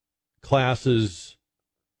classes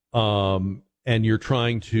and you're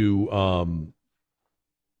trying to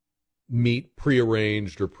meet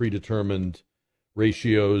prearranged or predetermined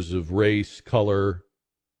ratios of race, color,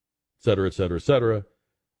 et cetera, et cetera, et cetera,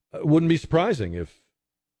 it wouldn't be surprising if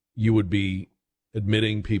you would be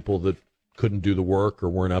admitting people that couldn't do the work or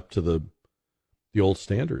weren't up to the old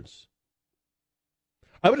standards.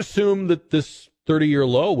 I would assume that this 30-year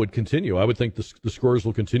low would continue. I would think the scores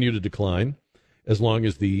will continue to decline as long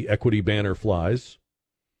as the equity banner flies.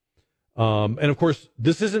 And, of course,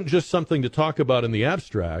 this isn't just something to talk about in the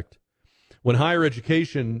abstract. When higher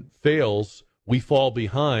education fails, we fall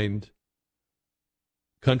behind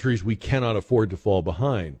countries we cannot afford to fall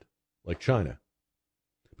behind, like China,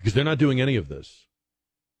 because they're not doing any of this.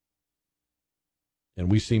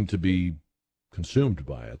 And we seem to be consumed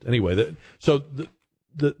by it. Anyway, so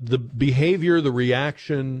the behavior, the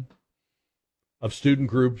reaction of student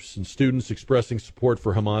groups and students expressing support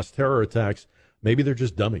for Hamas terror attacks, maybe they're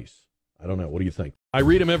just dummies. I don't know. What do you think? I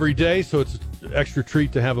read them every day, so it's an extra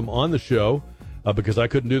treat to have them on the show because I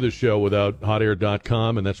couldn't do this show without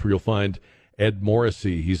hotair.com, and that's where you'll find Ed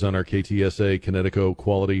Morrissey. He's on our KTSA Connecticut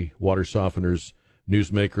Quality Water Softeners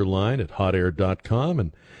newsmaker line at hotair.com.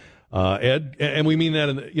 And Ed, and we mean that,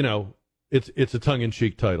 it's a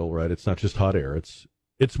tongue-in-cheek title, right? It's not just hot air. It's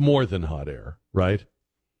more than hot air, right?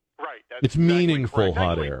 Right. That's it's exactly meaningful correct.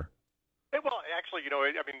 hot Actually, air. Well, actually,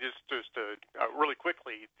 just really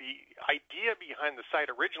quickly, the idea behind the site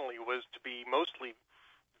originally was to be mostly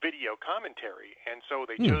video commentary, and so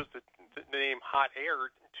they chose the name Hot Air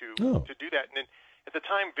to do that. And then at the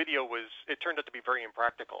time, video turned out to be very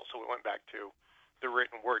impractical, so we went back to the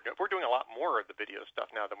written word. We're doing a lot more of the video stuff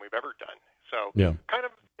now than we've ever done. So it kind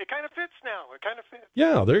of fits now. It kind of fits.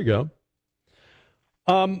 Yeah, there you go.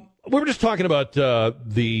 We were just talking about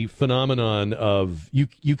the phenomenon of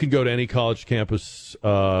you can go to any college campus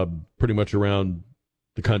pretty much around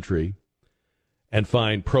the country and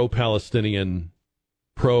find pro-Palestinian,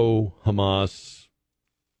 pro-Hamas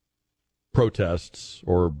protests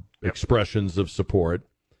or expressions of support.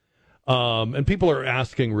 And people are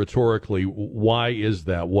asking rhetorically, why is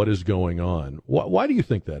that? What is going on? Why do you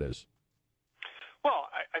think that is? Well,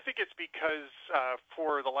 I think it's because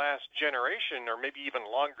for the last generation, or maybe even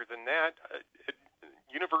longer than that,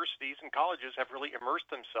 universities and colleges have really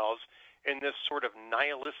immersed themselves in this sort of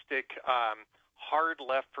nihilistic, hard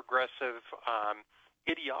left progressive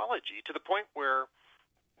ideology to the point where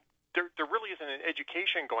there really isn't an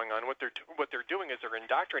education going on. What they're doing is they're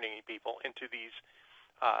indoctrinating people into these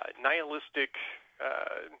nihilistic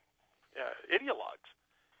ideologues.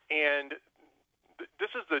 And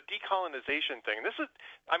this is the decolonization thing.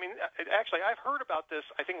 Actually, I've heard about this,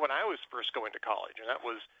 I think, when I was first going to college, and that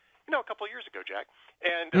was, a couple of years ago, Jack.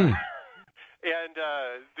 And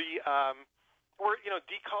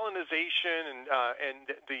decolonization and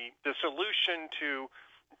the solution to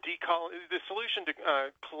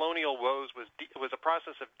colonial woes was a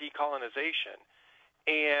process of decolonization.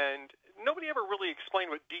 And nobody ever really explained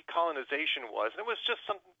what decolonization was. And it was just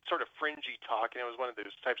some sort of fringy talk, and it was one of those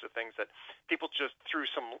types of things that people just threw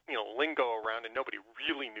some lingo around, and nobody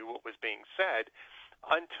really knew what was being said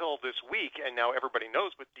until this week. And now everybody knows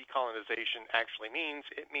what decolonization actually means.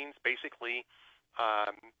 It means basically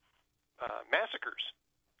massacres.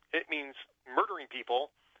 It means murdering people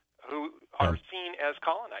who are seen as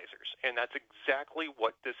colonizers, and that's exactly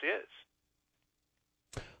what this is.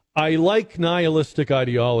 I like nihilistic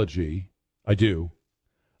ideology. I do.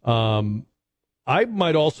 I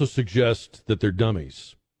might also suggest that they're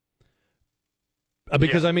dummies.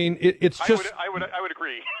 Because, I mean, it's just... I would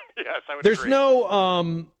agree. Yes, I would there's agree.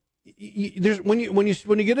 No... there's when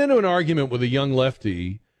you get into an argument with a young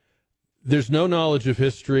lefty, there's no knowledge of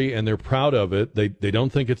history, and they're proud of it. They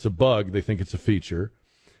don't think it's a bug. They think it's a feature.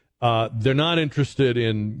 They're not interested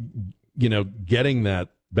in, getting that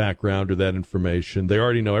background or that information. They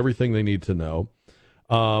already know everything they need to know.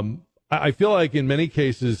 I feel like in many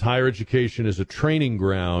cases, higher education is a training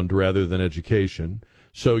ground rather than education.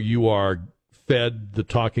 So you are fed the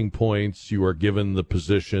talking points, you are given the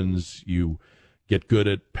positions, you get good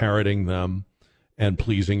at parroting them and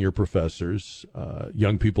pleasing your professors.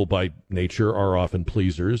 Young people by nature are often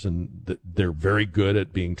pleasers, and they're very good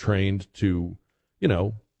at being trained to,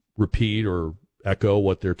 repeat or echo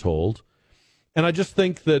what they're told. And I just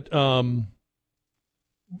think that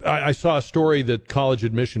I saw a story that college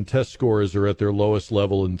admission test scores are at their lowest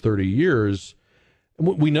level in 30 years.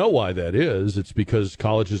 We know why that is. It's because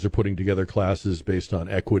colleges are putting together classes based on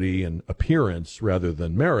equity and appearance rather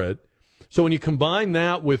than merit. So when you combine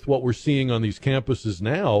that with what we're seeing on these campuses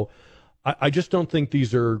now, I just don't think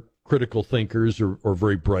these are critical thinkers or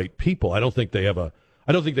very bright people. I don't think they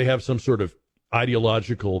have some sort of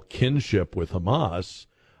ideological kinship with Hamas.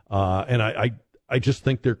 And I just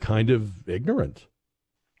think they're kind of ignorant.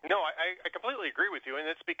 No, I completely agree with you. And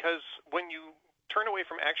it's because when you turn away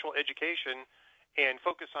from actual education and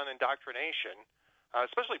focus on indoctrination,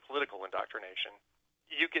 especially political indoctrination,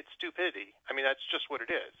 you get stupidity. I mean, that's just what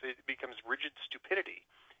it is. It becomes rigid stupidity.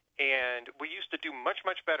 And we used to do much,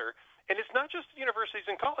 much better. And it's not just universities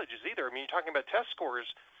and colleges either. I mean, you're talking about test scores.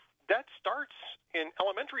 That starts in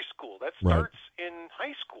elementary school. That starts in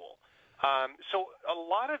high school. So a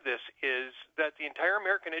lot of this is that the entire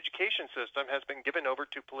American education system has been given over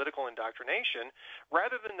to political indoctrination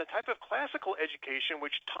rather than the type of classical education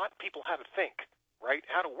which taught people how to think, right?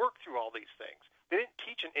 How to work through all these things. They didn't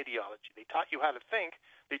teach an ideology. They taught you how to think.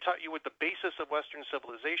 They taught you what the basis of Western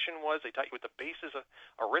civilization was. They taught you what the basis of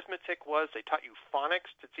arithmetic was. They taught you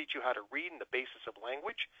phonics to teach you how to read and the basis of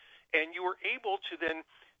language. And you were able to then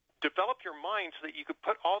develop your mind so that you could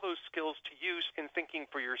put all those skills to use in thinking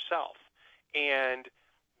for yourself. And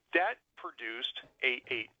that produced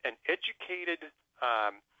an educated,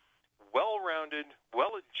 well-rounded,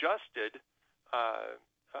 well-adjusted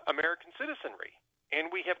American citizenry. And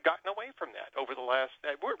we have gotten away from that over the last,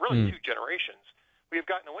 really 2 generations. We have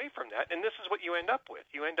gotten away from that, and this is what you end up with.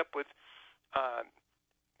 You end up with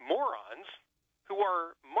morons who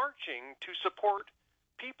are marching to support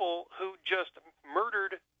people who just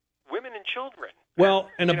murdered women and children. Well,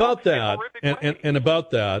 and about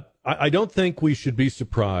that, I don't think we should be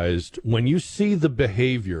surprised when you see the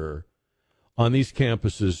behavior on these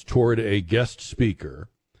campuses toward a guest speaker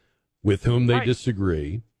with whom they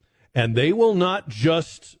disagree. And they will not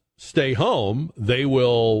just stay home. They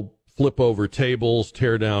will flip over tables,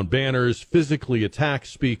 tear down banners, physically attack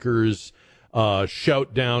speakers,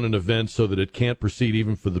 shout down an event so that it can't proceed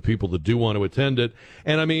even for the people that do want to attend it.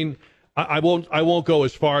 And I mean, I won't go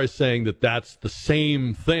as far as saying that that's the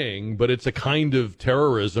same thing, but it's a kind of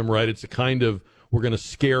terrorism, right? It's a kind of, we're going to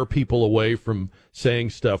scare people away from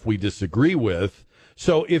saying stuff we disagree with.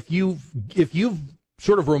 So if you've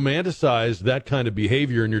sort of romanticize that kind of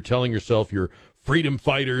behavior and you're telling yourself you're freedom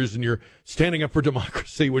fighters and you're standing up for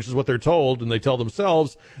democracy, which is what they're told and they tell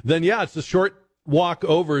themselves, then yeah, it's a short walk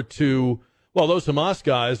over to, well, those Hamas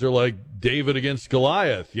guys are like David against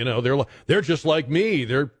Goliath. They're just like me.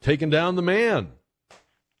 They're taking down the man.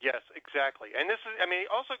 Yes, exactly. And this is, it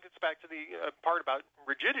also gets back to the part about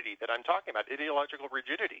rigidity that I'm talking about, ideological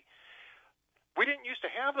rigidity. We didn't used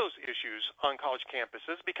to have those issues on college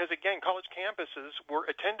campuses because, again, college campuses were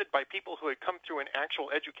attended by people who had come through an actual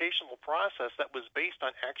educational process that was based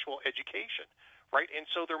on actual education, right? And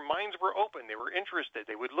so their minds were open. They were interested.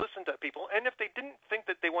 They would listen to people. And if they didn't think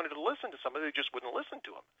that they wanted to listen to somebody, they just wouldn't listen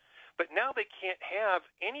to them. But now they can't have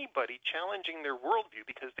anybody challenging their worldview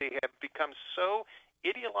because they have become so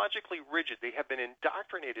ideologically rigid. They have been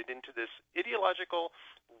indoctrinated into this ideological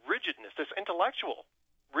rigidness, this intellectual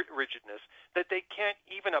rigidness, that they can't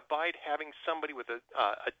even abide having somebody with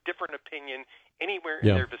a different opinion anywhere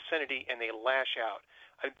in their vicinity, and they lash out.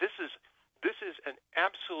 This is an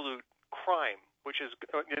absolute crime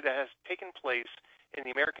that has taken place in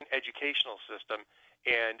the American educational system,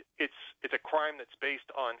 and it's a crime that's based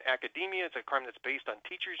on academia. It's a crime that's based on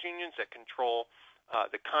teachers' unions that control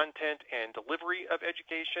the content and delivery of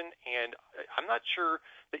education, and I'm not sure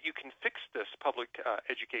that you can fix this public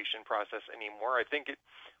education process anymore. I think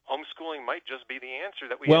homeschooling might just be the answer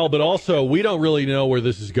that we. Well, but also we don't really know where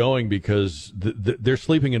this is going because they're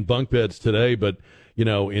sleeping in bunk beds today. But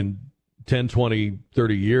in 10, 20,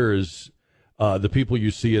 30 years, the people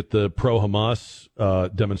you see at the pro-Hamas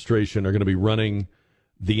demonstration are going to be running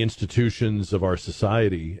the institutions of our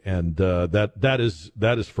society, and that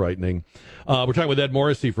is frightening. We're talking with Ed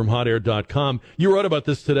Morrissey from hotair.com. You wrote about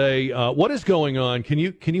this today. What is going on? Can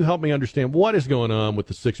you help me understand what is going on with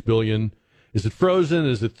the $6 billion? Is it frozen?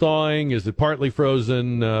 Is it thawing? Is it partly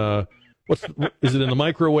frozen? Is it in the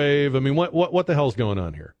microwave? I mean, what the hell's going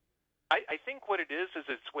on here? I think what it is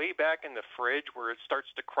it's way back in the fridge where it starts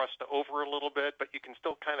to crust over a little bit, but you can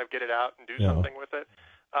still kind of get it out and do something with it.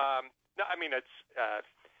 No, I mean, it's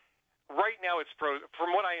right now it's frozen.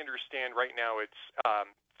 From what I understand, right now it's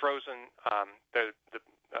frozen. The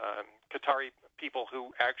Qatari people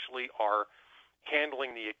who actually are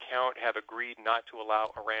handling the account have agreed not to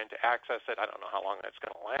allow Iran to access it. I don't know how long that's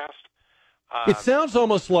going to last. It sounds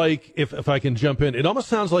almost like, if I can jump in, it almost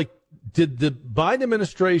sounds like, did the Biden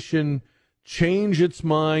administration change its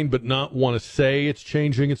mind but not want to say it's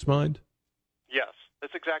changing its mind? Yes,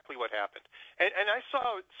 that's exactly what happened. And I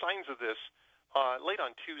saw signs of this late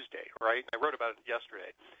on Tuesday, right? I wrote about it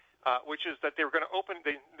yesterday, which is that they were going to open,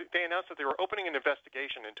 they announced that they were opening an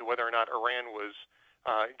investigation into whether or not Iran was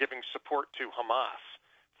giving support to Hamas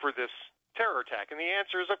for this terror attack. And the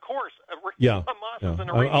answer is, of course, Hamas is an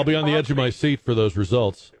Iranian. I'll be on the edge of my seat for those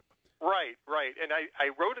results. Right. And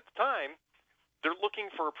I wrote at the time, they're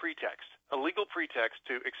looking for a pretext, a legal pretext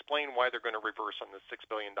to explain why they're going to reverse on this $6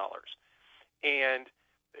 billion. And,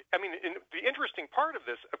 I mean, the interesting part of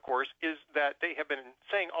this, of course, is that they have been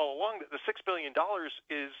saying all along that the $6 billion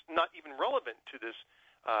is not even relevant to this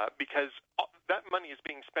because that money is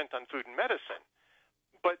being spent on food and medicine.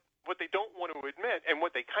 But what they don't want to admit, and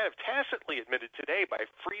what they kind of tacitly admitted today by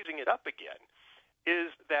freezing it up again,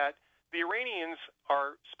 is that the Iranians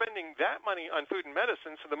are spending that money on food and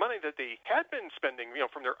medicine, so the money that they had been spending,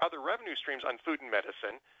 from their other revenue streams on food and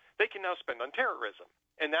medicine, they can now spend on terrorism.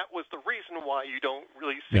 And that was the reason why you don't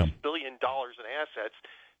release $6 billion in assets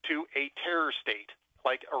to a terror state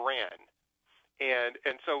like Iran. And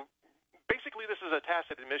so basically this is a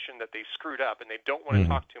tacit admission that they screwed up, and they don't want to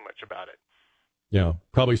talk too much about it. Yeah,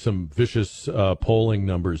 probably some vicious polling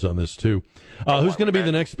numbers on this, too. Who's going to be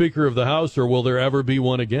the next Speaker of the House, or will there ever be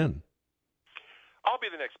one again? I'll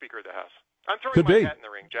be the next Speaker of the House. I'm throwing my hat in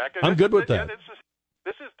the ring, Jack. I'm good with that.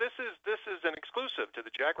 This is an exclusive to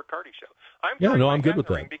the Jack Riccardi Show. I'm good with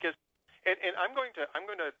that. Because, and I'm going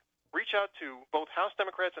to reach out to both House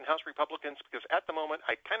Democrats and House Republicans, because at the moment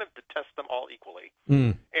I kind of detest them all equally.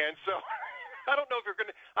 And so I don't know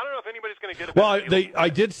if anybody's going to get it. Well, I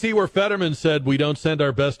did see where Fetterman said we don't send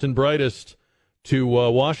our best and brightest to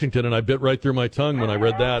Washington, and I bit right through my tongue when I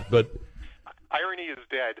read that. But irony is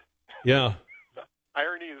dead. Yeah.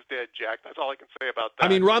 Irony is dead, Jack. That's all I can say about that. I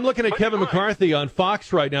mean, I'm looking at Kevin McCarthy on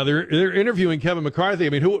Fox right now. They're interviewing Kevin McCarthy. I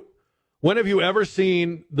mean, when have you ever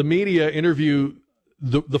seen the media interview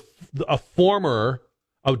a former,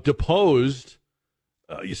 deposed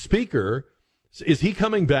speaker? Is he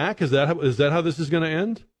coming back? Is that how this is going to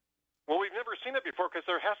end? Well, we've never seen it before because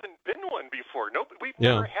there hasn't been one before. We've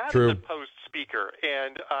never had a deposed speaker,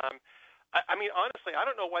 and I mean, honestly, I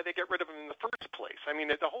don't know why they get rid of him in the first place. I mean,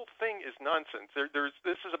 the whole thing is nonsense.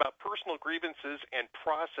 This is about personal grievances and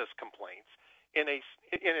process complaints in a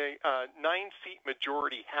 9-seat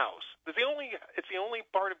majority House. It's the only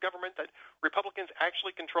part of government that Republicans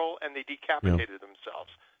actually control, and they decapitated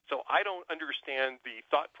themselves. So I don't understand the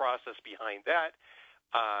thought process behind that.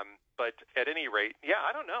 But at any rate,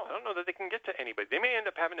 I don't know. I don't know that they can get to anybody. They may end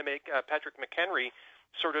up having to make Patrick McHenry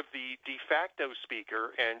sort of the de facto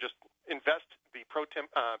speaker and just invest the pro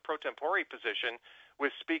tempore position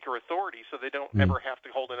with speaker authority so they don't ever have to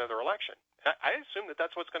hold another election. I assume that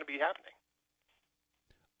that's what's going to be happening.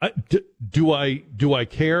 Do I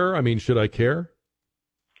care? I mean, should I care?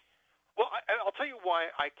 Well, I'll tell you why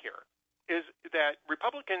I care. Is that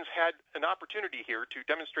Republicans had an opportunity here to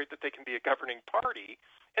demonstrate that they can be a governing party,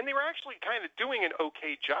 and they were actually kind of doing an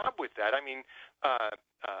okay job with that. I mean,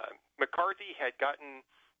 McCarthy had gotten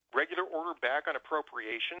regular order back on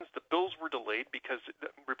appropriations. The bills were delayed because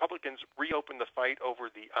the Republicans reopened the fight over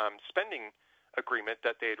the spending agreement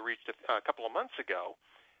that they had reached a couple of months ago.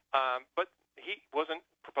 But he wasn't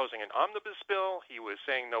proposing an omnibus bill. He was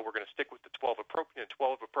saying, no, we're going to stick with the 12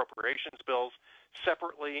 appropriations bills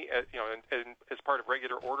separately. And as part of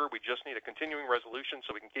regular order, we just need a continuing resolution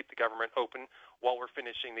so we can keep the government open while we're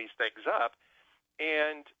finishing these things up.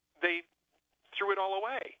 And they threw it all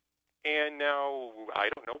away. And now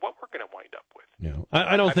I don't know what we're going to wind up with. Yeah,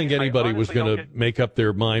 I don't think anybody was going to make up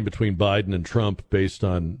their mind between Biden and Trump based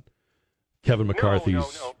on Kevin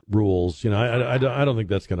McCarthy's rules. I don't think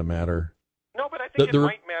that's going to matter. No, but I think it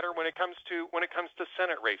might matter when it comes to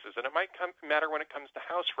Senate races, and it might matter when it comes to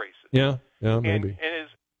House races. Yeah, maybe.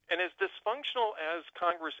 And as dysfunctional as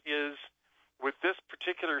Congress is with this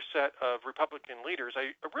particular set of Republican leaders,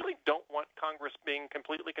 I really don't want Congress being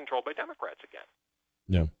completely controlled by Democrats again.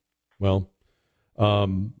 Yeah. Well,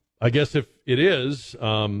 I guess if it is,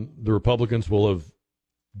 the Republicans will have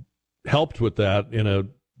helped with that in a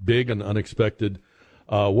big and unexpected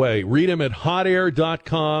way. Read him at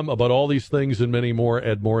hotair.com about all these things and many more.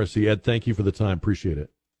 Ed Morrissey. Ed, thank you for the time. Appreciate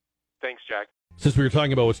it. Thanks, Jack. Since we were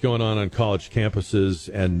talking about what's going on college campuses,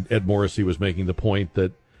 and Ed Morrissey was making the point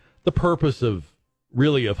that the purpose of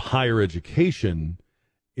higher education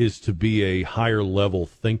is to be a higher level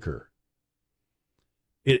thinker.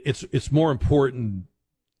 It's more important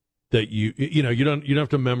that you don't have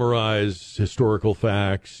to memorize historical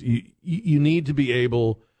facts. You need to be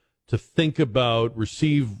able to think about,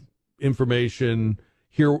 receive information,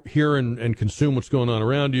 hear and consume what's going on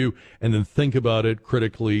around you, and then think about it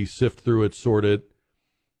critically, sift through it, sort it.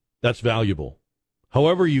 That's valuable.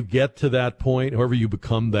 However you get to that point, however you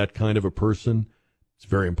become that kind of a person, it's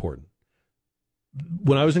very important.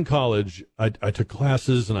 When I was in college, I took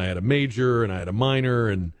classes, and I had a major and I had a minor,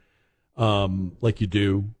 and like you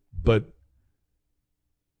do, but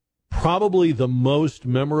probably the most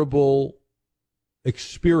memorable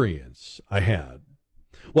experience I had.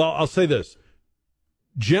 Well, I'll say this.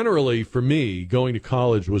 Generally, for me, going to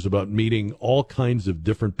college was about meeting all kinds of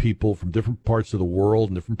different people from different parts of the world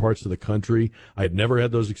and different parts of the country. I had never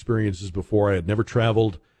had those experiences before. I had never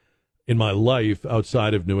traveled in my life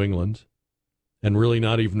outside of New England, and really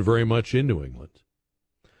not even very much in New England.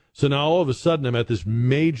 So now all of a sudden I'm at this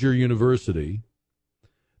major university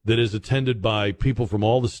that is attended by people from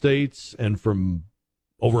all the states and from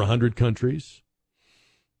over 100 countries.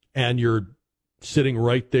 And you're sitting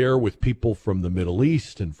right there with people from the Middle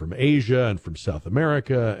East and from Asia and from South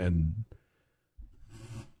America. And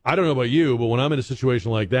I don't know about you, but when I'm in a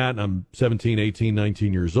situation like that and I'm 17, 18,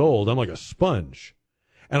 19 years old, I'm like a sponge.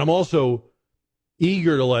 And I'm also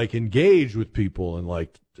eager to engage with people and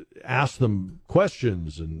ask them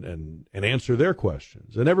questions and answer their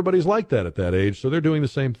questions. And everybody's like that at that age, so they're doing the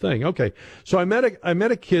same thing. Okay, so I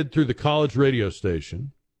met a kid through the college radio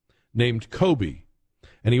station named Kobe,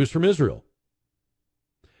 and he was from Israel.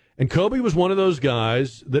 And Kobe was one of those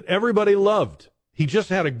guys that everybody loved. He just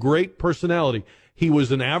had a great personality. He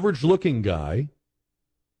was an average-looking guy,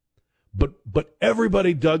 but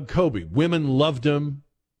everybody dug Kobe. Women loved him.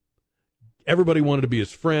 Everybody wanted to be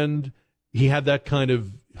his friend. He had that kind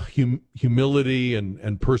of humility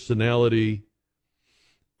and personality.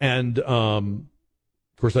 And, of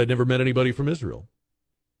course, I'd never met anybody from Israel.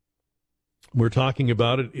 We're talking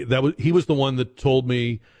about it. He was the one that told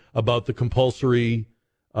me about the compulsory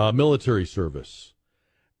military service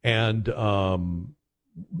and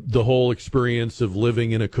the whole experience of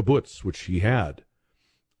living in a kibbutz, which he had,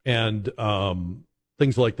 and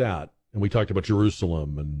things like that. And we talked about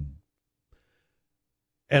Jerusalem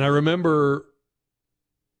and I remember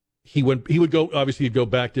he'd go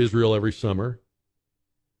back to Israel every summer.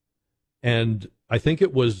 And I think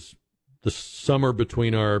it was the summer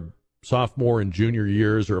between our sophomore and junior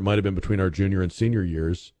years, or it might have been between our junior and senior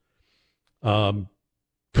years. Kobe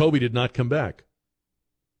did not come back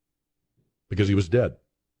because he was dead.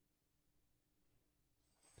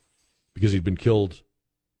 Because he'd been killed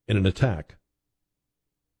in an attack.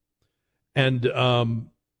 And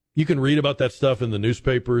you can read about that stuff in the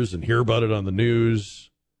newspapers and hear about it on the news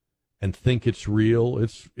and think it's real.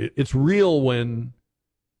 It's real when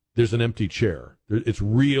there's an empty chair. It's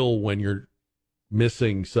real when you're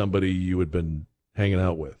missing somebody you had been hanging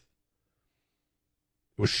out with.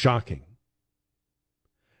 It was shocking.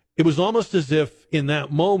 It was almost as if in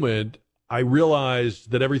that moment I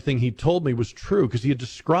realized that everything he told me was true because he had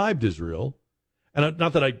described Israel. And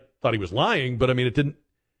not that I thought he was lying, but I mean, it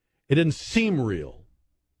didn't seem real.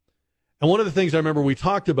 And one of the things I remember we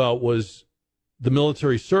talked about was the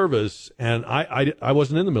military service, and I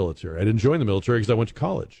wasn't in the military. I didn't join the military because I went to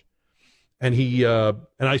college. And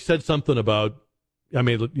I said something about, I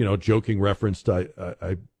made a joking reference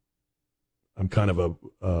to I'm kind of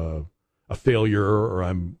a failure, or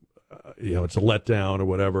I'm it's a letdown or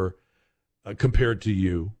whatever compared to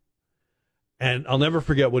you. And I'll never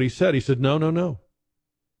forget what he said. He said, No.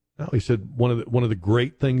 He said one of the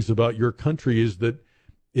great things about your country is that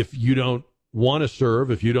if you don't want to serve,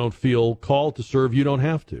 if you don't feel called to serve, you don't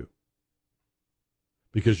have to.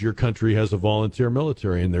 Because your country has a volunteer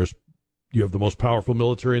military, and you have the most powerful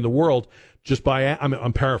military in the world.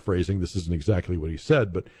 I'm paraphrasing, this isn't exactly what he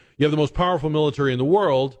said, but you have the most powerful military in the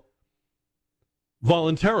world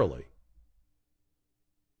voluntarily.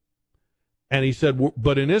 And he said,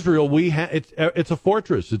 but in Israel, it's a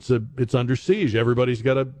fortress. It's under siege. Everybody's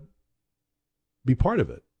got to be part of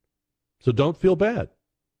it. So don't feel bad.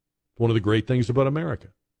 One of the great things about America.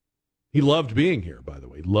 He loved being here, by the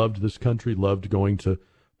way. He loved this country, loved going to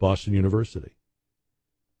Boston University.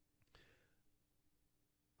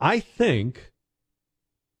 I think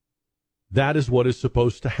that is what is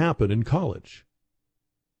supposed to happen in college.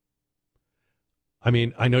 I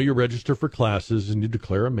mean, I know you register for classes and you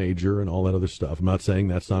declare a major and all that other stuff. I'm not saying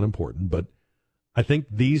that's not important, but I think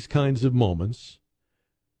these kinds of moments,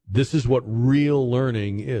 this is what real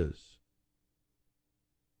learning is.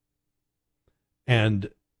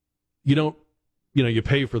 And you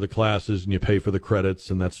pay for the classes and you pay for the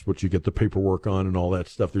credits, and that's what you get the paperwork on and all that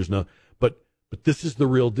stuff. But this is the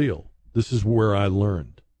real deal. This is where I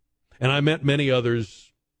learned. And I met many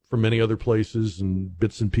others from many other places and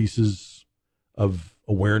bits and pieces of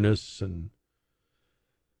awareness and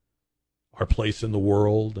our place in the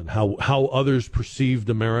world and how others perceived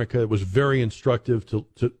America. It was very instructive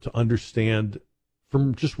to understand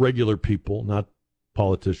from just regular people, not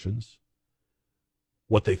politicians,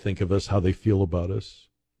 what they think of us, how they feel about us.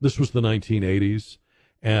 This was the 1980s,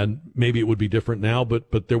 and maybe it would be different now,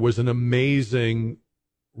 but there was an amazing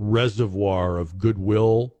reservoir of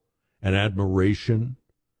goodwill and admiration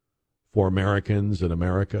for Americans and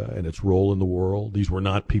America and its role in the world. These were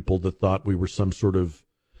not people that thought we were some sort of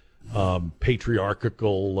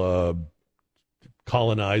patriarchal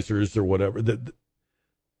colonizers or whatever.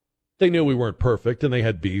 They knew we weren't perfect, and they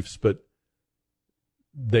had beefs, but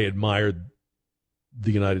they admired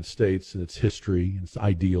the United States and its history and its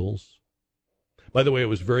ideals. By the way, it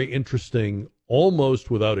was very interesting, almost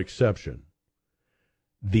without exception,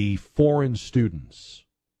 the foreign students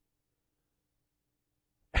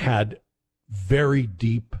had very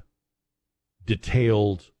deep,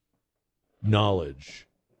 detailed knowledge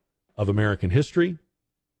of American history,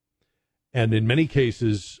 and in many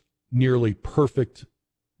cases, nearly perfect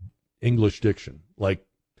English diction. Like,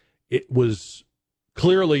 it was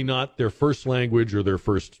clearly not their first language or their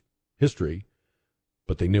first history,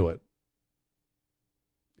 but they knew it.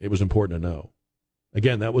 It was important to know.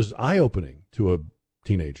 Again, that was eye-opening to a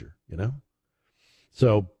teenager,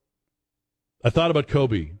 So I thought about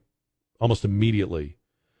Kobe almost immediately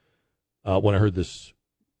when I heard this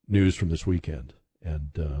news from this weekend.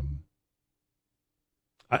 And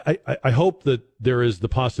I hope that there is the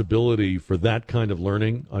possibility for that kind of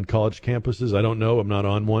learning on college campuses. I don't know. I'm not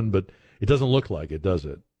on one, but it doesn't look like it, does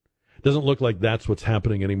it? It doesn't look like that's what's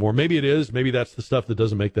happening anymore. Maybe it is. Maybe that's the stuff that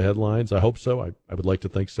doesn't make the headlines. I hope so. I would like to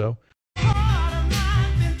think so.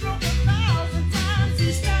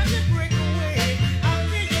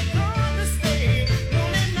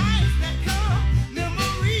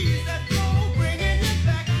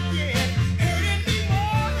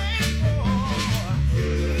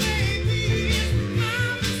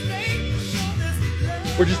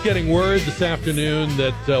 We're just getting word this afternoon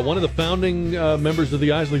that one of the founding members of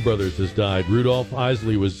the Isley Brothers has died. Rudolph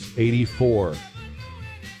Isley was 84.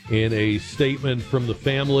 In a statement from the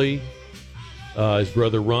family, his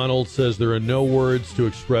brother Ronald says, "There are no words to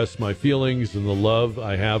express my feelings and the love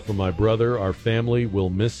I have for my brother. Our family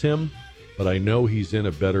will miss him, but I know he's in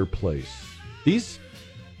a better place." These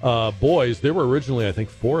boys, there were originally, I think,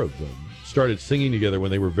 4 of them, started singing together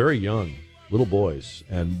when they were very young. Little boys,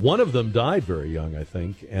 and one of them died very young, I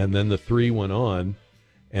think, and then the 3 went on,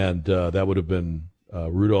 and that would have been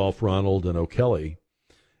Rudolph, Ronald, and O'Kelly.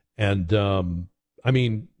 And, I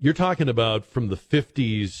mean, you're talking about from the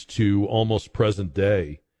 50s to almost present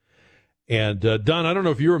day. And, Don, I don't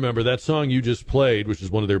know if you remember that song you just played, which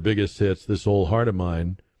is one of their biggest hits, This Old Heart of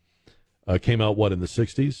Mine, came out, in the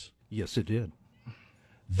 60s? Yes, it did.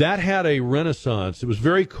 That had a renaissance. It was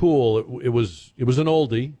very cool. It was an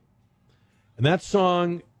oldie. And that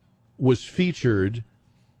song was featured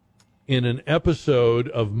in an episode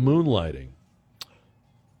of Moonlighting.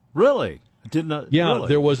 Really? Did not. Yeah, really?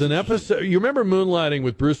 There was an episode. You remember Moonlighting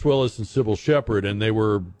with Bruce Willis and Sybil Shepherd, and they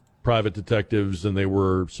were private detectives, and they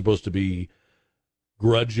were supposed to be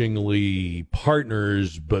grudgingly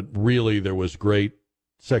partners, but really there was great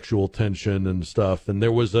sexual tension and stuff. And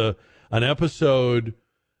there was an episode.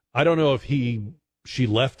 I don't know if she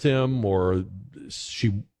left him or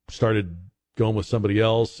she started going with somebody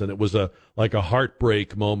else, and it was like a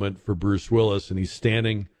heartbreak moment for Bruce Willis, and he's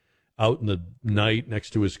standing out in the night next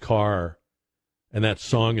to his car, and that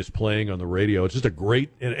song is playing on the radio. It's just a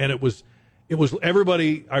great, and it was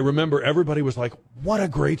everybody. I remember everybody was like, "What a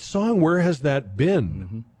great song! Where has that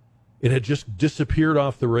been?" It had just disappeared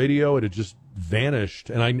off the radio. It had just vanished.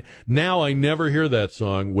 And I never hear that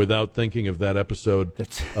song without thinking of that episode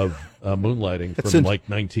of Moonlighting from like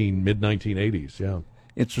mid-1980s. Yeah.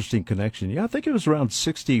 Interesting connection. Yeah, I think it was around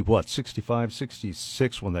 65,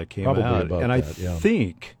 66 when that came Probably out. about and I that, yeah.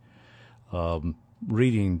 think,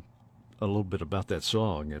 reading a little bit about that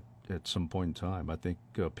song at some point in time, I think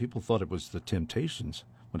people thought it was the Temptations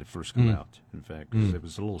when it first came out, in fact, because there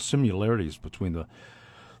was a little similarities between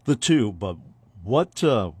the two. But what's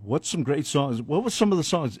some great songs? What was some of the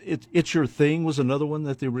songs? It's Your Thing was another one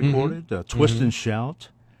that they recorded. Twist and Shout.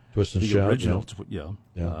 Twist and the Shout. original,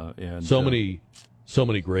 yeah. And so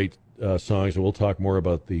many great songs, and we'll talk more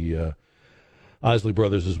about the Isley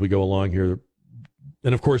Brothers as we go along here.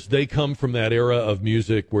 And of course, they come from that era of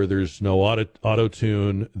music where there's no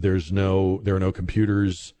auto-tune, there are no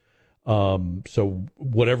computers. So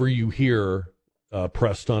whatever you hear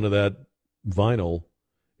pressed onto that vinyl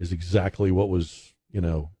is exactly what was,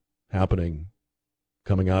 happening,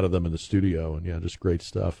 coming out of them in the studio. And yeah, just great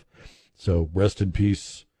stuff. So rest in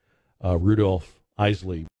peace, Rudolph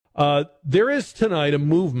Isley. There is tonight a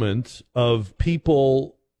movement of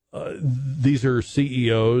people, these are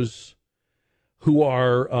CEOs, who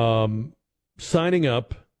are signing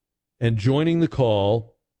up and joining the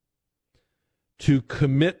call to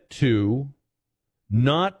commit to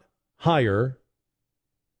not hire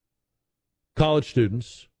college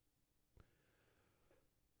students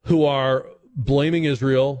who are blaming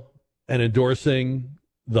Israel and endorsing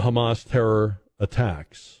the Hamas terror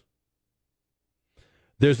attacks.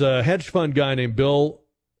 There's a hedge fund guy named Bill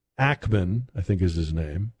Ackman, I think is his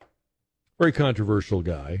name, very controversial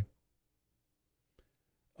guy.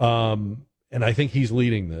 And I think he's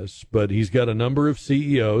leading this, but he's got a number of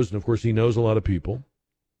CEOs, and of course he knows a lot of people.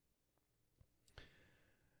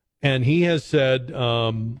 And he has said,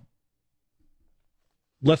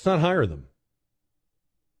 let's not hire them.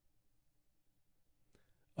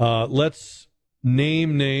 Let's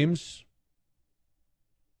name names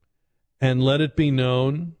and let it be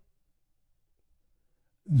known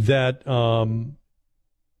that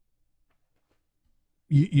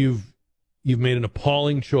you've made an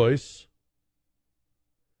appalling choice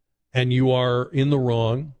and you are in the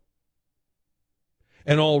wrong.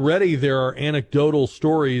 And already there are anecdotal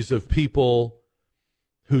stories of people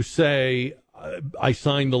who say, I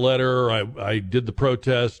signed the letter, or I did the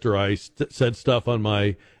protest, or I said stuff on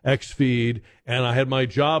my X feed, and I had my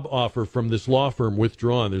job offer from this law firm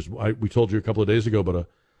withdrawn. We told you a couple of days ago about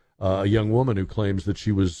a young woman who claims that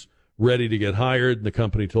she was ready to get hired, and the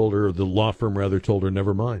company told her, or the law firm rather told her,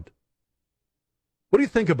 never mind. What do you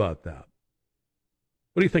think about that?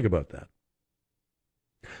 What do you think about that?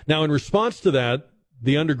 Now, in response to that,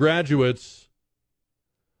 the undergraduates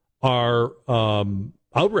are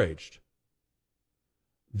outraged.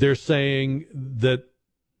 They're saying that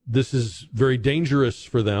this is very dangerous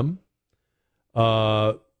for them.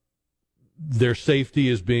 Their safety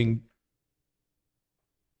is being,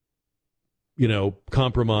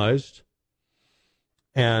 compromised.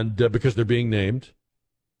 And because they're being named,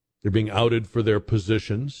 they're being outed for their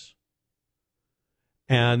positions.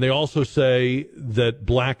 And they also say that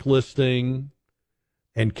blacklisting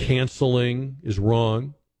and canceling is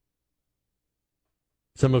wrong.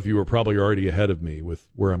 Some of you are probably already ahead of me with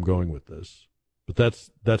where I'm going with this. But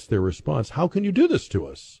that's their response. How can you do this to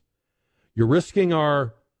us? You're risking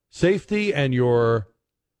our safety and you're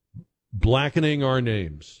blackening our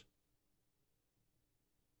names.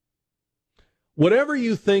 Whatever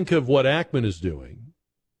you think of what Ackman is doing,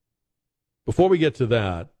 before we get to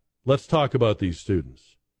that, let's talk about these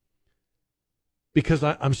students. Because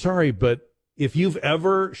I'm sorry, but if you've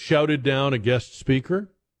ever shouted down a guest speaker,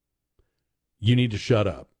 you need to shut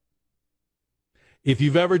up. If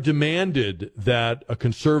you've ever demanded that a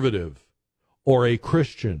conservative or a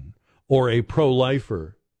Christian or a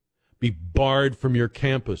pro-lifer be barred from your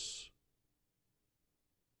campus,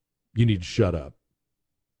 you need to shut up.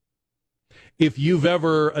 If you've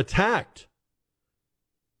ever attacked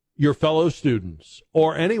your fellow students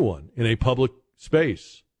or anyone in a public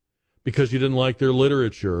space because you didn't like their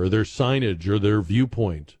literature or their signage or their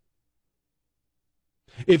viewpoint,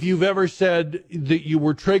 if you've ever said that you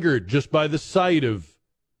were triggered just by the sight of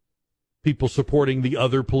people supporting the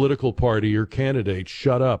other political party or candidate,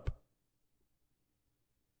 shut up.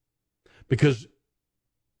 Because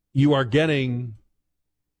you are getting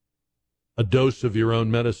a dose of your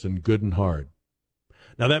own medicine, good and hard.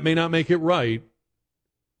 Now, that may not make it right,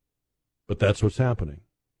 but that's what's happening.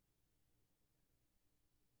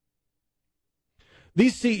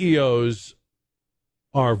 These CEOs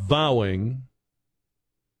are vowing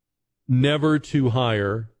never to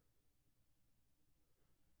hire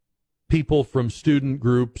people from student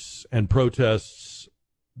groups and protests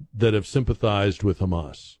that have sympathized with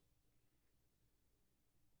Hamas.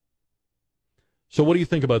 So what do you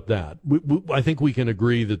think about that? I think we can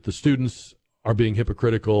agree that the students are being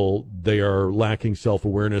hypocritical. They are lacking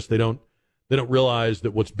self-awareness. They don't realize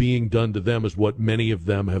that what's being done to them is what many of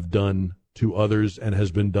them have done to others and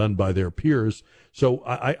has been done by their peers. So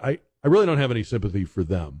I really don't have any sympathy for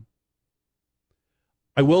them.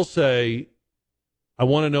 I will say I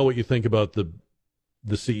want to know what you think about the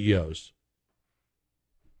CEOs.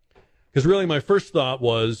 Because really my first thought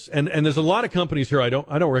was, and there's a lot of companies here I don't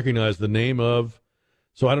recognize the name of,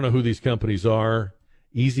 so I don't know who these companies are.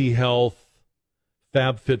 Easy Health,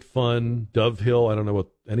 FabFitFun, Dove Hill, I don't know what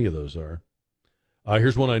any of those are.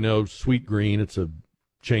 Here's one I know, Sweet Green. It's a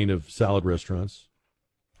chain of salad restaurants.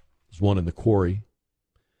 There's one in the Quarry.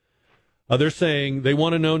 They're saying they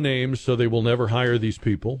want to know names, so they will never hire these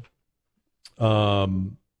people.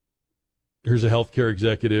 Here's a healthcare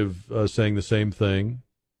executive saying the same thing.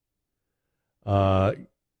 Ali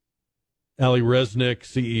Resnick,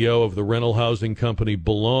 CEO of the rental housing company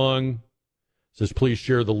Belong, says, please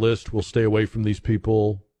share the list. We'll stay away from these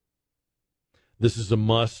people. This is a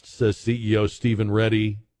must, says CEO Stephen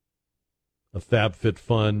Reddy of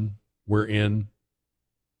FabFitFun. We're in.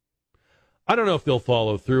 I don't know if they'll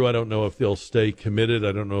follow through. I don't know if they'll stay committed.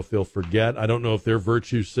 I don't know if they'll forget. I don't know if they're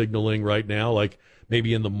virtue signaling right now. Like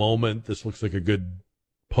maybe in the moment, this looks like a good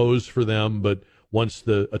pose for them, but once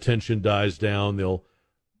the attention dies down, they'll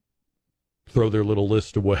throw their little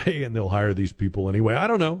list away and they'll hire these people anyway. I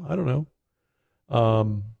don't know.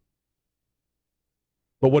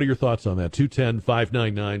 But what are your thoughts on that?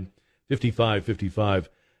 210-599-5555.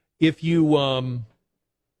 If you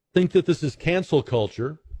think that this is cancel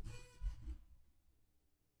culture,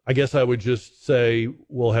 I guess I would just say,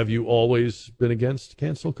 well, have you always been against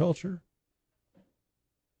cancel culture?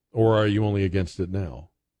 Or are you only against it now?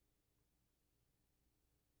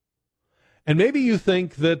 And maybe you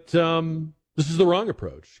think that this is the wrong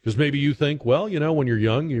approach, because maybe you think, well, you know, when you're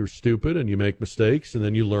young, you're stupid and you make mistakes, and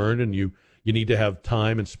then you learn, and you need to have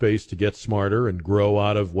time and space to get smarter and grow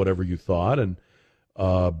out of whatever you thought. And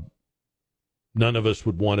none of us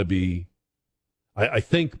would want to be, I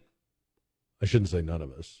think, I shouldn't say none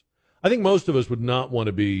of us. I think most of us would not want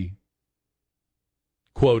to be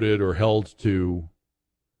quoted or held to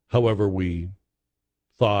however we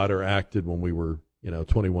thought or acted when we were,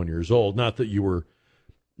 21 years old. Not that you were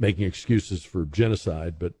making excuses for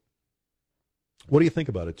genocide, but what do you think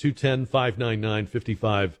about it?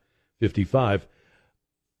 210-599-5555.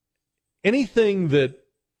 Anything that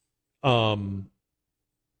I've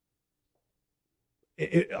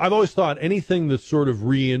always thought anything that sort of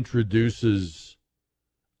reintroduces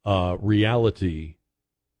reality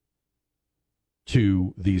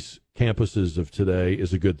to these campuses of today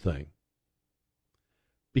is a good thing.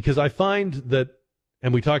 Because I find that,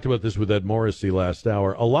 and we talked about this with Ed Morrissey last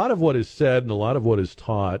hour, a lot of what is said and a lot of what is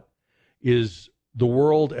taught is the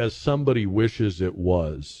world as somebody wishes it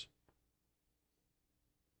was.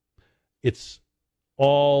 It's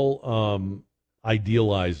all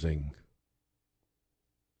idealizing.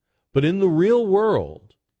 But in the real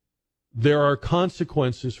world, there are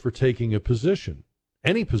consequences for taking a position,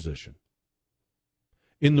 any position.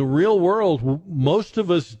 In the real world, most of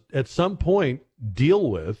us at some point deal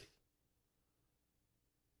with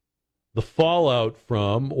the fallout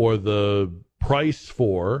from or the price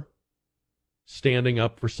for standing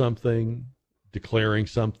up for something, declaring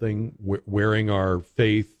something, wearing our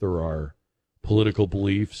faith or our political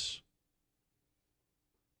beliefs.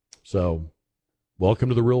 So, welcome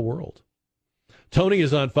to the real world. Tony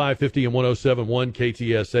is on 550 and 107.1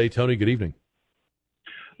 KTSA. Tony, good evening.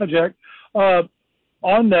 Hi, Jack.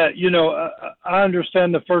 On that, I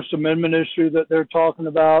understand the First Amendment issue that they're talking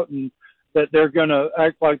about and that they're going to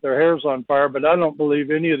act like their hair's on fire, but I don't believe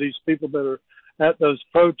any of these people that are at those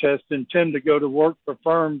protests intend to go to work for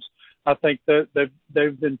firms. I think that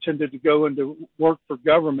they've intended to go into work for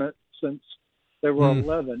government since they were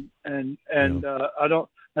 11. And I don't,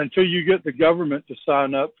 until you get the government to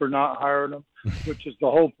sign up for not hiring them, which is the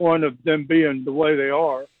whole point of them being the way they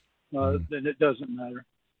are, then it doesn't matter.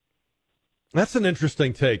 That's an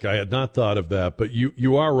interesting take. I had not thought of that, but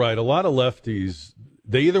you are right. A lot of lefties,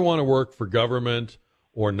 they either want to work for government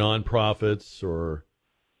or nonprofits or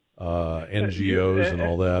NGOs and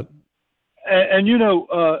all that. And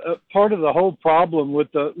part of the whole problem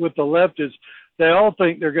with the left is they all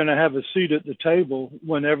think they're going to have a seat at the table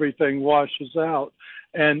when everything washes out,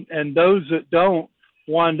 and those that don't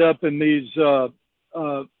wind up in these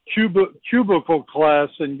cubicle class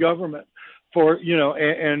in government.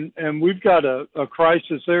 And we've got a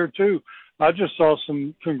crisis there too. I just saw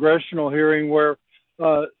some congressional hearing where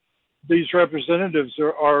these representatives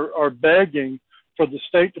are begging for the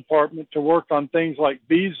State Department to work on things like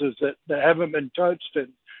visas that haven't been touched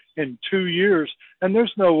in 2 years, and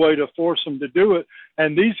there's no way to force them to do it.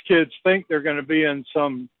 And these kids think they're going to be in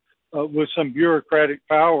some with some bureaucratic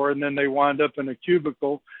power, and then they wind up in a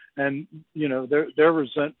cubicle, and they're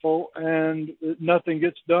resentful, and nothing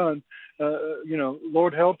gets done.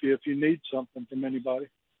 Lord help you if you need something from anybody.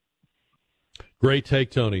 Great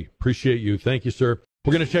take, Tony. Appreciate you. Thank you, sir.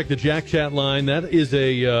 We're going to check the Jack Chat line. That is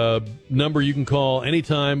a number you can call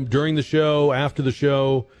anytime during the show, after the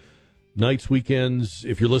show, nights, weekends.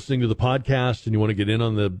 If you're listening to the podcast and you want to get in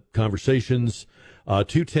on the conversations,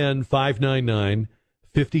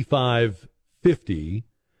 210-599-5550.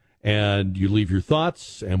 And you leave your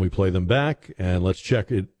thoughts, and we play them back. And let's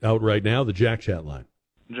check it out right now, the Jack Chat line.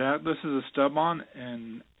 Jack, this is Esteban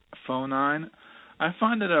in phone 9. I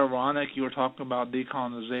find it ironic you were talking about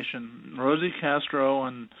decolonization. Rosie Castro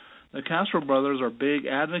and the Castro brothers are big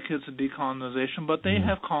advocates of decolonization, but they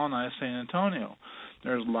have colonized San Antonio.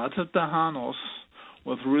 There's lots of Tejanos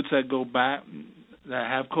with roots that go back, that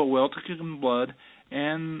have Coahuiltecan blood,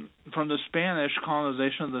 and from the Spanish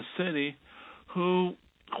colonization of the city, who,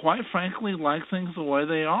 quite frankly, like things the way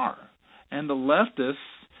they are. And the leftists,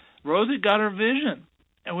 Rosie got her vision,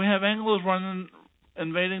 and we have Anglos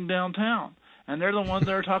invading downtown. And they're the ones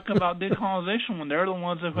that are talking about decolonization when they're the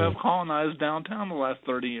ones that have colonized downtown the last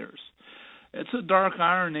 30 years. It's a dark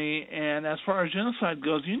irony, and as far as genocide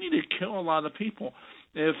goes, you need to kill a lot of people.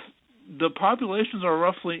 If the populations are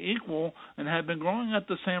roughly equal and have been growing at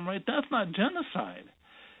the same rate, that's not genocide.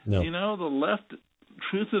 No. The left,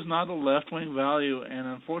 truth is not a left-wing value, and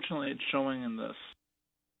unfortunately it's showing in this.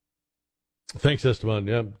 Thanks, Esteban.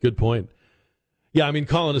 Yeah, good point. Yeah, I mean,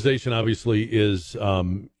 colonization obviously is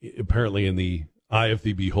apparently in the eye of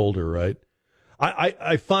the beholder, right?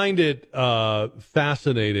 I find it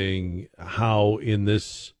fascinating how in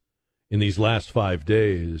these last 5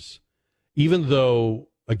 days, even though,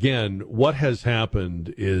 again, what has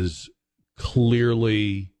happened is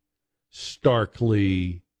clearly,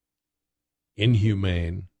 starkly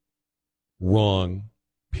inhumane, wrong,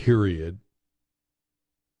 period.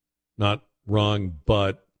 Not wrong,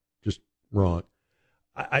 but just wrong.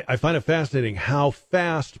 I find it fascinating how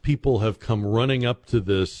fast people have come running up to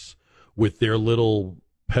this with their little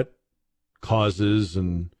pet causes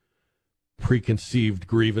and preconceived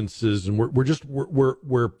grievances, and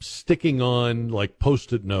we're sticking on like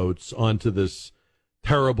Post-it notes onto this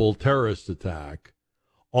terrible terrorist attack.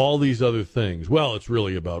 All these other things. Well, it's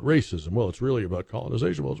really about racism. Well, it's really about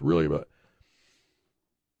colonization. Well, it's really about.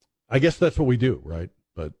 I guess that's what we do, right?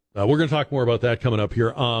 But we're going to talk more about that coming up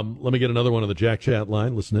here. Let me get another one on the Jack Chat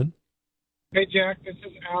line. Listen in. Hey, Jack. This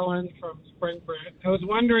is Alan from Spring Branch. I was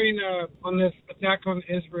wondering on this attack on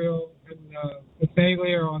Israel and the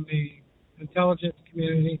failure on the intelligence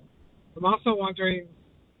community. I'm also wondering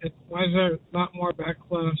why is there not more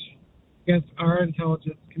backlash against our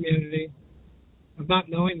intelligence community of not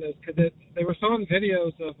knowing this? Because they were showing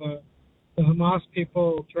videos of the Hamas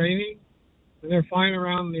people training, and they're flying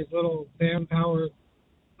around these little fan-powered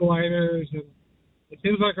gliders, and it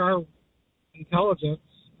seems like our intelligence,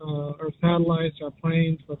 our satellites, our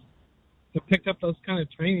planes have picked up those kind of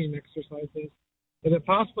training exercises. But it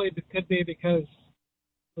possibly could be because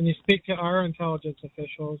when you speak to our intelligence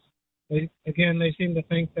officials, they seem to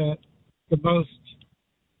think that the most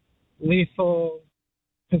lethal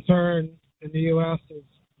concern in the U.S. is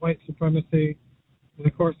white supremacy. And,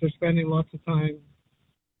 of course, they're spending lots of time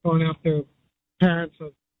going after parents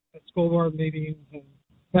at school board meetings and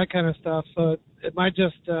that kind of stuff. So it might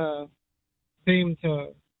just seem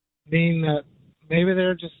to mean that maybe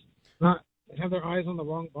they're just not have their eyes on the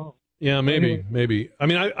wrong ball. Yeah, maybe. I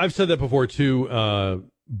mean, I've said that before, too,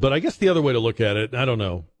 but I guess the other way to look at it, I don't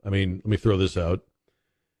know. I mean, let me throw this out.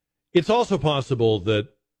 It's also possible that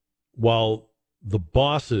while the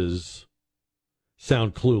bosses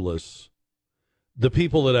sound clueless, the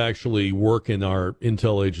people that actually work in our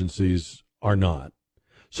intel agencies are not.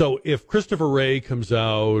 So if Christopher Wray comes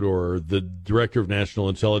out or the director of national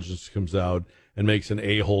intelligence comes out and makes an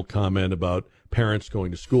a-hole comment about parents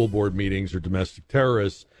going to school board meetings or domestic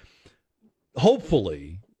terrorists,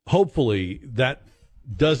 hopefully that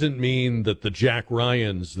doesn't mean that the Jack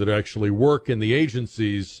Ryans that actually work in the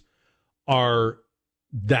agencies are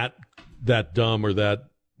that dumb or that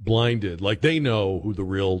blinded. Like, they know who the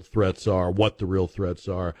real threats are, what the real threats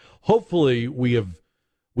are. Hopefully we have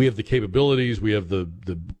the capabilities, we have the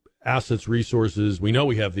assets, resources. We know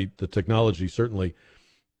we have the technology, certainly.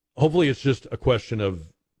 Hopefully it's just a question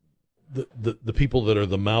of the people that are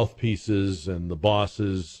the mouthpieces and the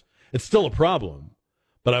bosses It's still a problem,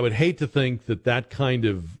 but I would hate to think that kind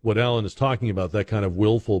of, what Alan is talking about, that kind of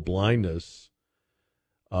willful blindness,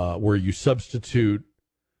 where you substitute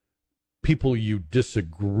people you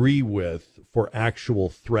disagree with for actual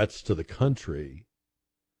threats to the country.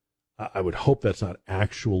 I would hope that's not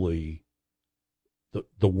actually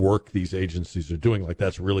the work these agencies are doing. Like,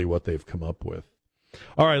 that's really what they've come up with.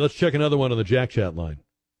 All right, let's check another one on the Jack Chat line.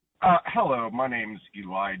 Hello, my name's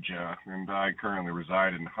Elijah, and I currently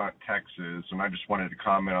reside in Hunt, Texas, and I just wanted to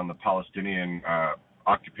comment on the Palestinian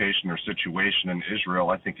occupation or situation in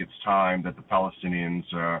Israel. I think it's time that the Palestinians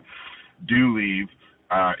do leave.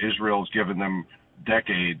 Israel's given them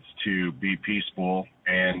decades to be peaceful,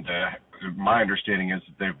 and my understanding is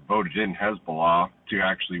that they've voted in Hezbollah to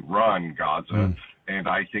actually run Gaza, and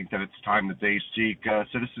I think that it's time that they seek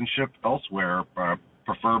citizenship elsewhere,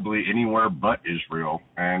 preferably anywhere but Israel,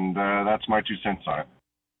 and that's my 2 cents on it.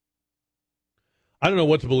 I don't know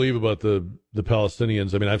what to believe about the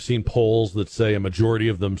Palestinians. I mean, I've seen polls that say a majority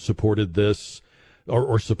of them supported this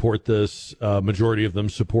or support this. A majority of them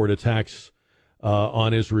support attacks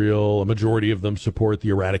on Israel. A majority of them support the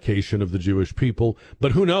eradication of the Jewish people.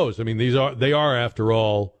 But who knows? I mean, they are after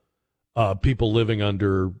all people living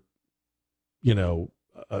under,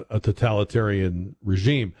 a totalitarian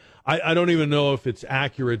regime. I don't even know if it's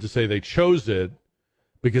accurate to say they chose it,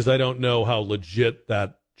 because I don't know how legit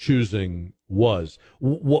that choosing was.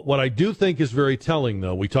 What I do think is very telling,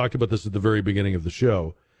 though, we talked about this at the very beginning of the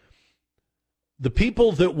show, the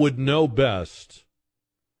people that would know best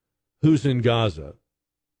who's in Gaza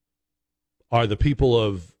are the people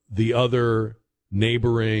of the other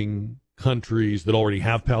neighboring countries that already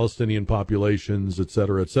have Palestinian populations, et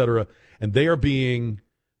cetera, and they are being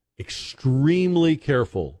extremely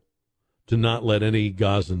careful to not let any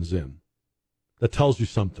Gazans in. That tells you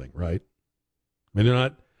something, right? I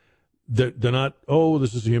mean, they're not, oh,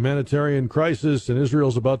 this is a humanitarian crisis and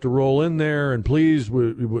Israel's about to roll in there, and please,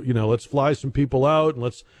 let's fly some people out and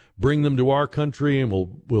let's bring them to our country and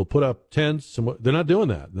we'll put up tents. And they're not doing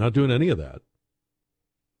that. They're not doing any of that.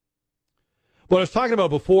 What I was talking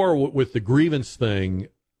about before with the grievance thing,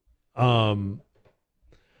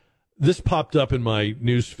 this popped up in my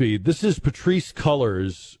news feed. This is Patrisse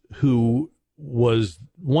Cullors, who was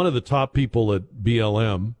one of the top people at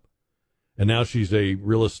BLM, and now she's a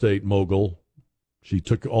real estate mogul. She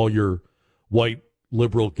took all your white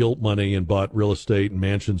liberal guilt money and bought real estate and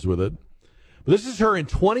mansions with it. But this is her in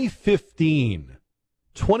 2015.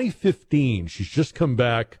 2015, she's just come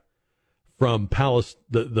back from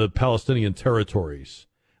the Palestinian territories.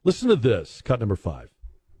 Listen to this, cut number 5.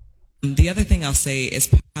 The other thing I'll say is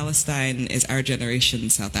Palestine is our generation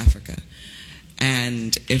South Africa.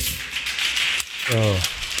 And big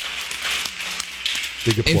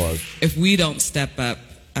applause. If we don't step up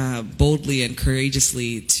boldly and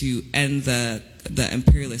courageously to end the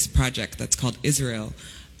imperialist project that's called Israel,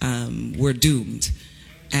 we're doomed.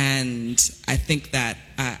 And I think that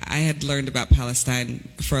I had learned about Palestine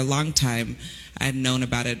for a long time. I had known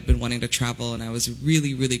about it, been wanting to travel, and I was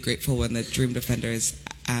really, really grateful when the Dream Defenders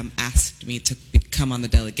asked me to come on the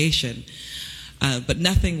delegation. But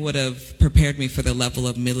nothing would have prepared me for the level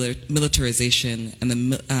of militarization and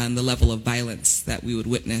the level of violence that we would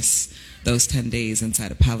witness those 10 days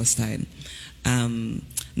inside of Palestine.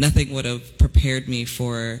 Nothing would have prepared me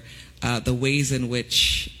for the ways in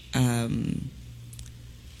which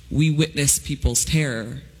we witness people's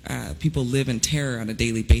terror. People live in terror on a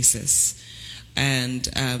daily basis. And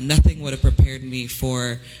nothing would have prepared me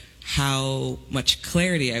for how much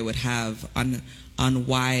clarity I would have on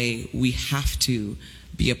why we have to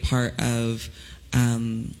be a part of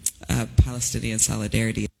Palestinian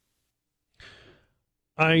solidarity.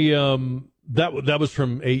 That was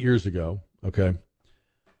from 8 years ago. Okay.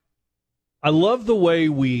 I love the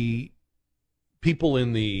way people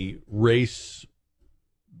in the race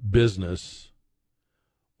business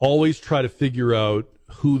always try to figure out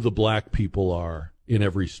who the black people are in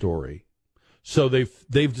every story. So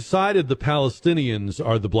they've decided the Palestinians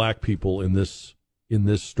are the black people in this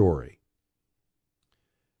story.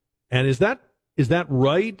 And is that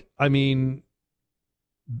right? I mean,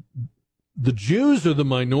 the Jews are the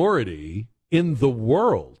minority in the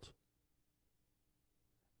world,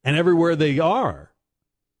 and everywhere they are,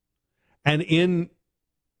 and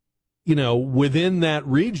within that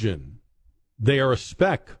region, they are a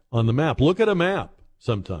speck on the map. Look at a map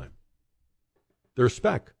sometime. They're a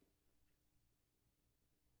speck.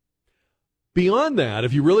 Beyond that,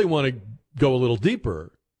 if you really want to go a little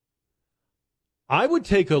deeper, I would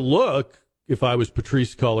take a look, if I was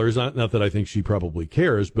Patrisse Cullors, not that I think she probably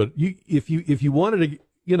cares, but if you wanted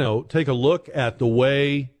to, take a look at the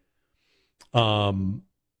way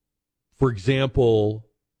for example,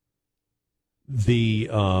 the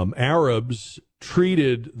Arabs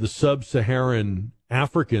treated the sub-Saharan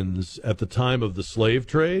Africans at the time of the slave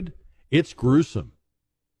trade, it's gruesome.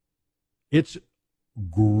 It's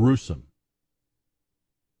gruesome.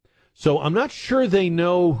 So I'm not sure they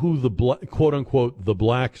know who the quote unquote the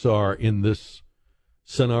blacks are in this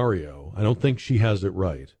scenario. I don't think she has it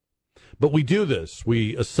right. But we do this.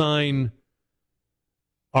 We assign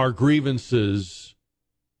our grievances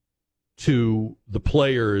to the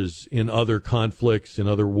players in other conflicts, in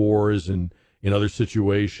other wars, and in other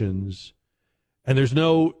situations. And there's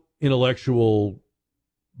no intellectual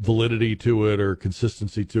validity to it or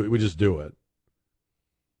consistency to it. We just do it.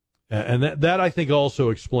 And that I think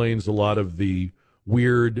also explains a lot of the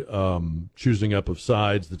weird choosing up of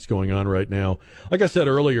sides that's going on right now. Like I said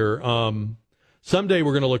earlier, someday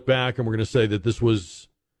we're going to look back and we're going to say that this was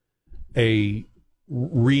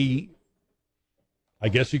I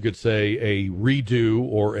guess you could say a redo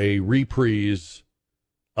or a reprise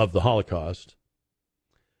of the Holocaust.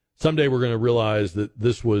 Someday we're going to realize that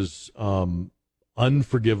this was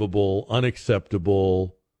unforgivable,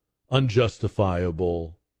 unacceptable,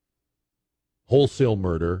 unjustifiable, wholesale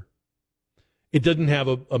murder. It didn't have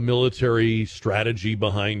a military strategy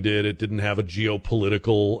behind it. It didn't have a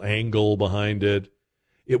geopolitical angle behind it.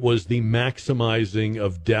 It was the maximizing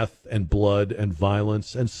of death and blood and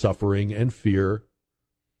violence and suffering and fear.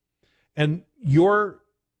 And you're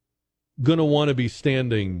going to want to be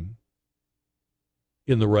standing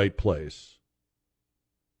in the right place.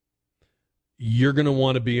 You're going to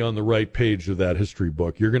want to be on the right page of that history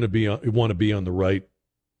book. You're going to want to be on the right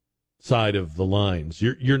side of the lines.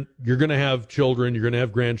 You're going to have children. You're going to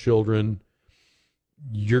have grandchildren.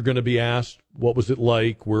 You're going to be asked, what was it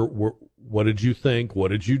like? What did you think?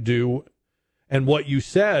 What did you do? And what you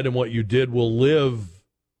said and what you did will live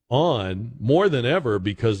on more than ever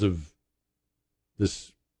because of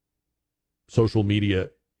this social media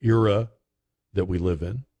era that we live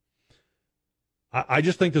in. I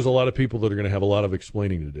just think there's a lot of people that are going to have a lot of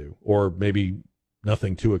explaining to do, or maybe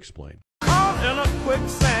nothing to explain. I'm in a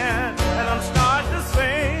quicksand and I'm starting to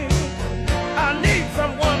sing. I need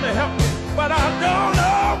someone to help me, but I don't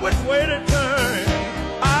know which way to turn.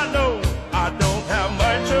 I know I don't have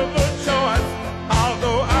much of a choice. I'll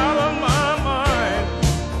go out of my mind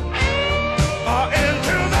or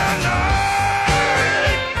into the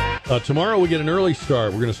night. Tomorrow we get an early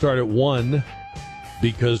start. We're going to start at 1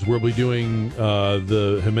 because we'll be doing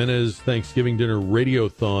the Jimenez Thanksgiving Dinner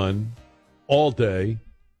Radiothon all day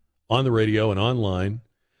on the radio and online.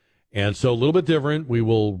 And so a little bit different. We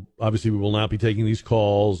will not be taking these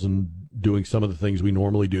calls and doing some of the things we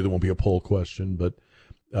normally do. There won't be a poll question, but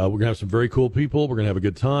we're going to have some very cool people. We're going to have a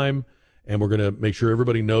good time, and we're going to make sure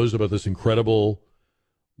everybody knows about this incredible,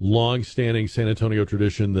 long-standing San Antonio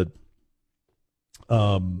tradition that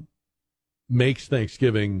makes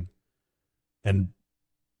Thanksgiving and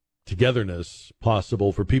togetherness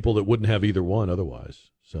possible for people that wouldn't have either one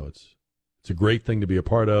otherwise. So it's a great thing to be a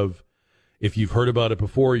part of. If you've heard about it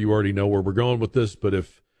before, you already know where we're going with this. But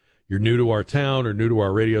if you're new to our town or new to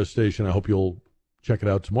our radio station, I hope you'll check it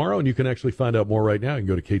out tomorrow. And you can actually find out more right now. You can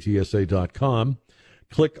go to ktsa.com,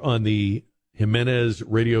 click on the Jimenez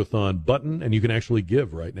Radiothon button, and you can actually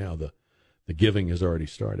give right now. The giving has already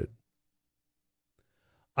started.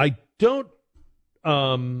 I don't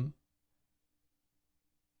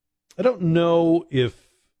know if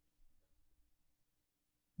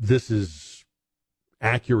this is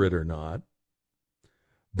accurate or not,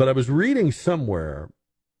 but I was reading somewhere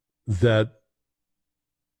that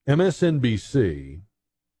MSNBC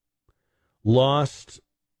lost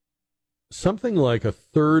something like a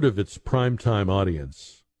third of its primetime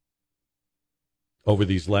audience over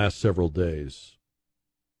these last several days,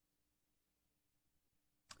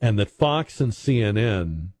 and that Fox and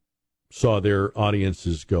CNN saw their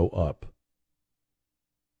audiences go up,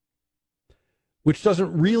 which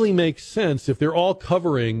doesn't really make sense. If they're all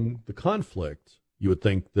covering the conflict, you would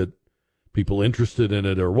think that people interested in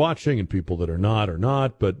it are watching and people that are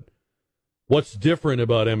not. But what's different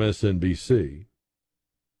about MSNBC?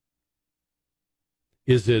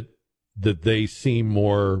 Is it that they seem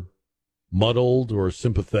more muddled or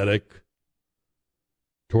sympathetic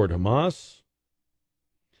toward Hamas?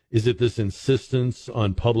 Is it this insistence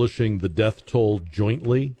on publishing the death toll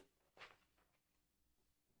jointly?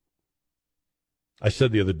 I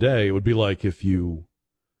said the other day, it would be like if you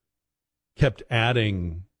kept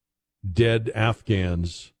adding dead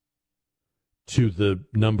Afghans to the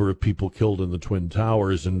number of people killed in the Twin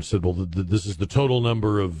Towers and said, well, this is the total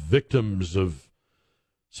number of victims of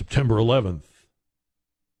September 11th.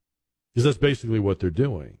 Because that's basically what they're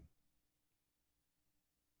doing.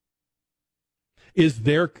 Is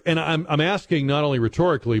there, and I'm asking not only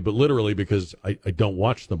rhetorically, but literally because I don't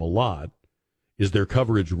watch them a lot, is their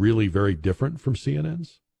coverage really very different from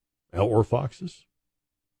CNN's or Fox's?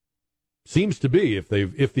 Seems to be,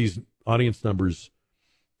 if these audience numbers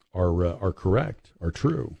are correct, are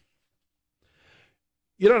true.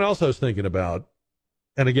 You know what else I was thinking about?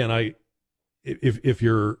 And again, if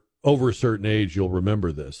you're over a certain age, you'll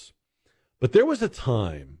remember this. But there was a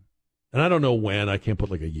time, and I don't know when, I can't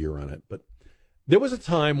put like a year on it, but there was a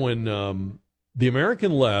time when the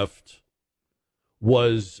American left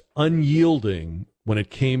was unyielding when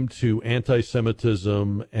it came to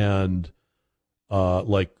anti-Semitism and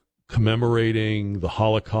like commemorating the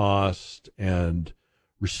Holocaust and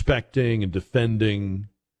respecting and defending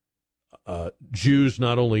Jews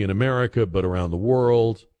not only in America but around the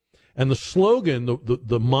world. And the slogan,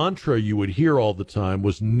 the mantra you would hear all the time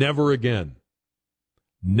was never again.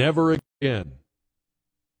 Never again.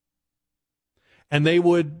 And they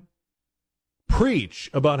would preach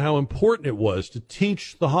about how important it was to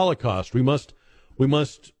teach the Holocaust. We must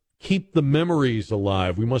keep the memories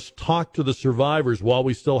alive. We must talk to the survivors while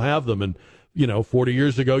we still have them. And, 40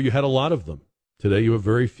 years ago, you had a lot of them. Today, you have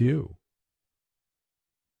very few.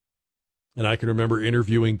 And I can remember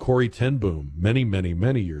interviewing Corrie ten Boom many, many,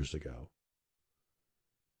 many years ago.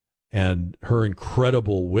 And her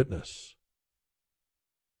incredible witness.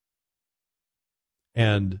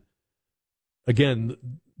 And again,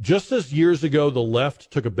 just as years ago the left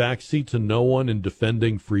took a backseat to no one in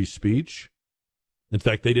defending free speech, in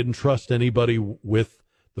fact, they didn't trust anybody with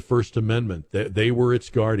the First Amendment. They were its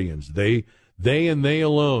guardians. They and they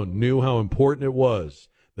alone knew how important it was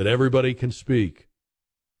that everybody can speak.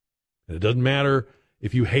 And it doesn't matter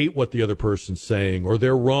if you hate what the other person's saying, or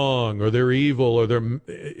they're wrong, or they're evil, or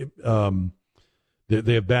they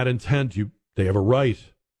have bad intent. They have a right.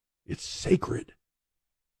 It's sacred.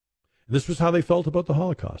 And this was how they felt about the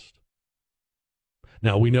Holocaust.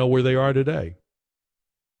 Now we know where they are today.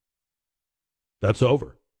 That's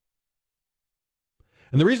over.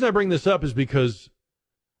 And the reason I bring this up is because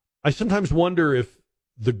I sometimes wonder if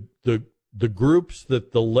the groups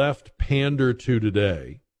that the left pander to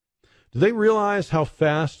today, do they realize how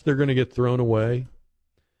fast they're going to get thrown away?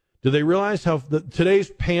 Do they realize how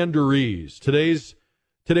today's panderies,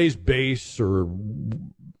 today's base or,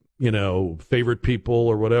 favorite people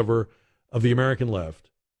or whatever of the American left?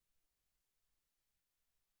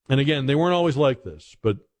 And again, they weren't always like this,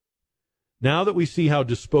 but now that we see how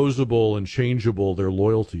disposable and changeable their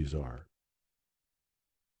loyalties are,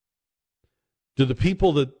 do the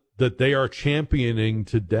people that they are championing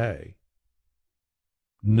today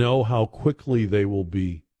know how quickly they will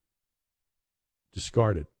be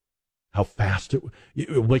discarded? How fast it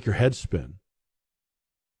will make your head spin.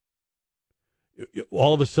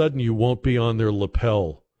 All of a sudden, you won't be on their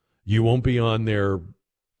lapel. You won't be on their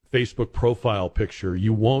Facebook profile picture.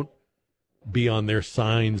 You won't be on their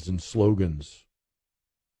signs and slogans.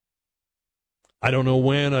 I don't know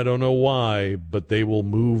when, I don't know why, but they will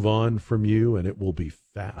move on from you, and it will be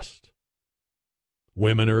fast.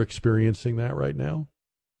 Women are experiencing that right now.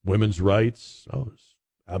 Women's rights, it's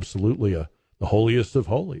absolutely the holiest of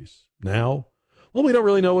holies. Now, we don't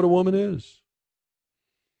really know what a woman is.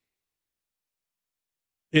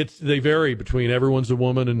 They vary between everyone's a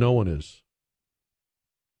woman and no one is.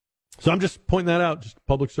 So I'm just pointing that out, just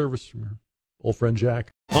public service from your old friend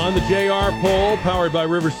Jack. On the JR poll, powered by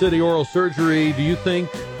River City Oral Surgery, do you think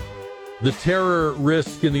the terror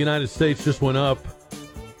risk in the United States just went up?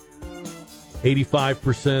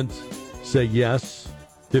 85% say yes,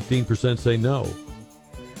 15% say no.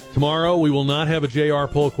 Tomorrow, we will not have a JR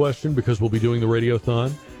poll question because we'll be doing the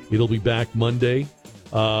Radiothon. It'll be back Monday.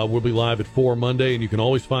 We'll be live at 4 Monday, and you can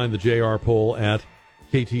always find the JR poll at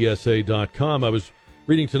ktsa.com. I was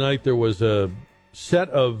reading tonight there was a set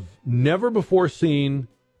of never-before-seen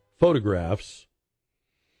photographs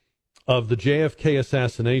of the JFK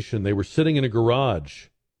assassination. They were sitting in a garage,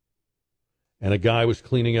 and a guy was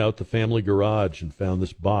cleaning out the family garage and found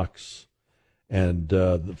this box. And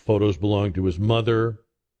the photos belonged to his mother,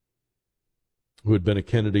 who had been a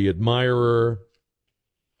Kennedy admirer.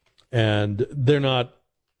 And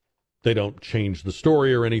they don't change the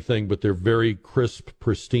story or anything, but they're very crisp,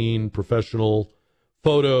 pristine, professional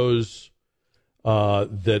photos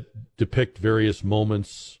that depict various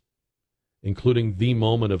moments, including the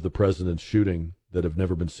moment of the president's shooting that have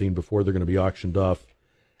never been seen before. They're going to be auctioned off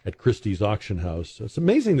at Christie's auction house. So it's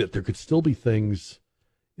amazing that there could still be things,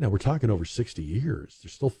 we're talking over 60 years. They're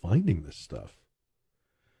still finding this stuff.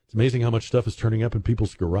 It's amazing how much stuff is turning up in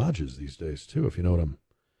people's garages these days, too, if you know what I'm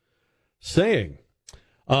saying.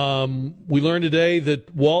 We learned today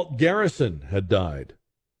that Walt Garrison had died.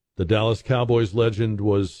 The Dallas Cowboys legend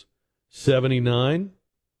was 79,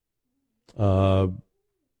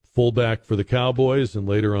 fullback for the Cowboys and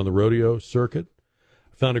later on the rodeo circuit.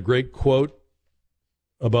 I found a great quote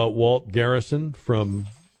about Walt Garrison from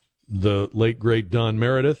the late, great Don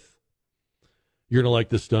Meredith. You're going to like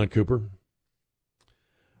this, Don Cooper.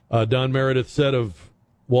 Don Meredith said of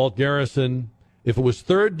Walt Garrison, if it was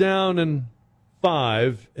 3rd down and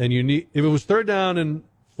 5 and if it was 3rd down and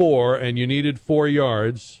 4 and you needed 4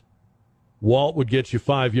 yards, Walt would get you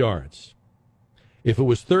 5 yards. If it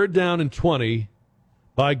was 3rd down and 20,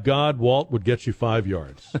 by God, Walt would get you 5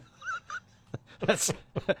 yards. That's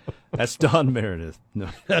Don Meredith. No.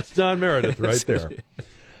 That's Don Meredith right there.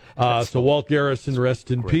 So Walt Garrison, rest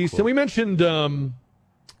in peace. Quote. And we mentioned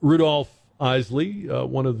Rudolph Isley,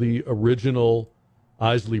 one of the original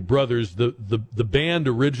Isley brothers. The band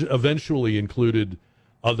eventually included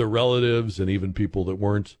other relatives and even people that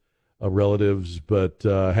weren't relatives, but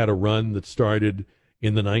had a run that started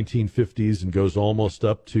in the 1950s and goes almost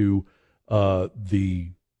up to the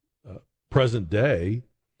present day.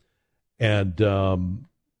 And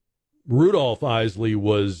Rudolph Isley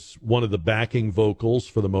was one of the backing vocals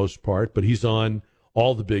for the most part, but he's on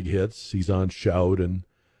all the big hits. He's on Shout and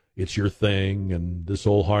It's Your Thing and This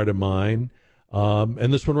Old Heart of Mine.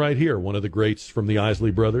 And this one right here, one of the greats from the Isley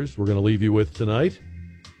Brothers, we're going to leave you with tonight.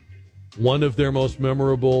 One of their most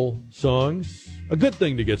memorable songs. A good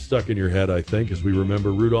thing to get stuck in your head, I think, as we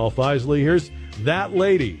remember Rudolph Isley. Here's That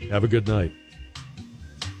Lady. Have a good night.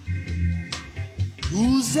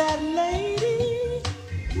 Who's that lady?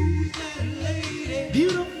 Who's that lady?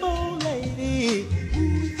 Beautiful lady.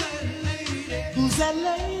 Who's that lady? Who's that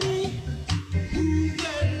lady? Who's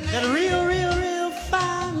that lady? That real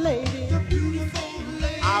fine lady. The beautiful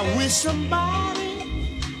lady. I wish somebody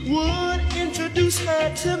would introduce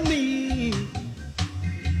her to me.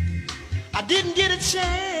 I didn't get a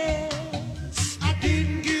chance. I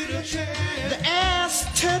didn't get a chance to ask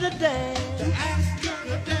her today.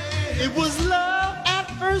 It was love at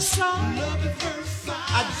first sight.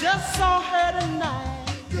 I just saw her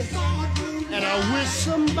tonight. And I wish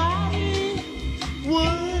somebody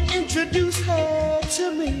would introduce her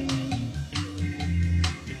to me.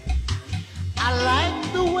 I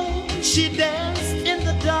like the way she danced in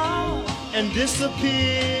the dark and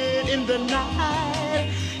disappeared in the night.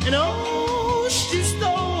 And oh, she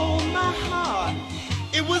stole my heart.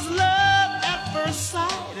 It was love at first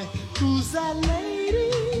sight. Who's that lady?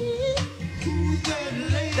 Who's that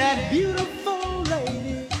lady? That beautiful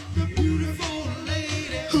lady. The beautiful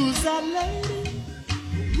lady. Who's that lady?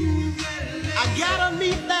 Who's that lady? I gotta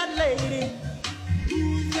meet that lady.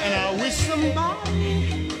 And I wish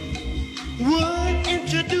somebody would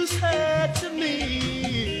introduce her to me.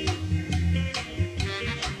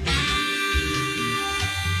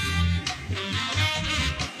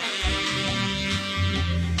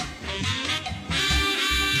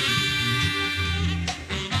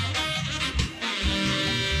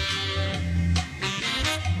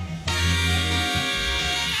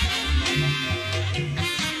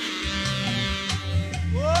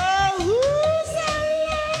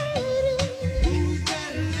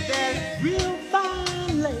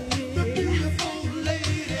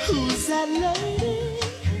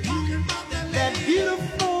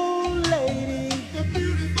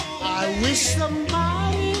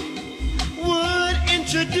 Somebody would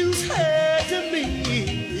introduce her to me.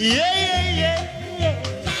 Yeah, yeah, yeah, yeah.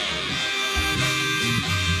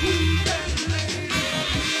 Who's that lady?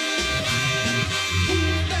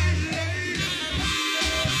 Who's that lady?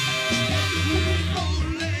 Beautiful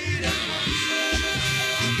lady.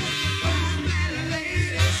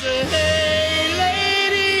 Say, hey,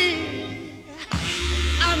 lady,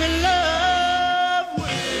 I'm in love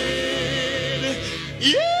with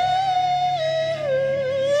you.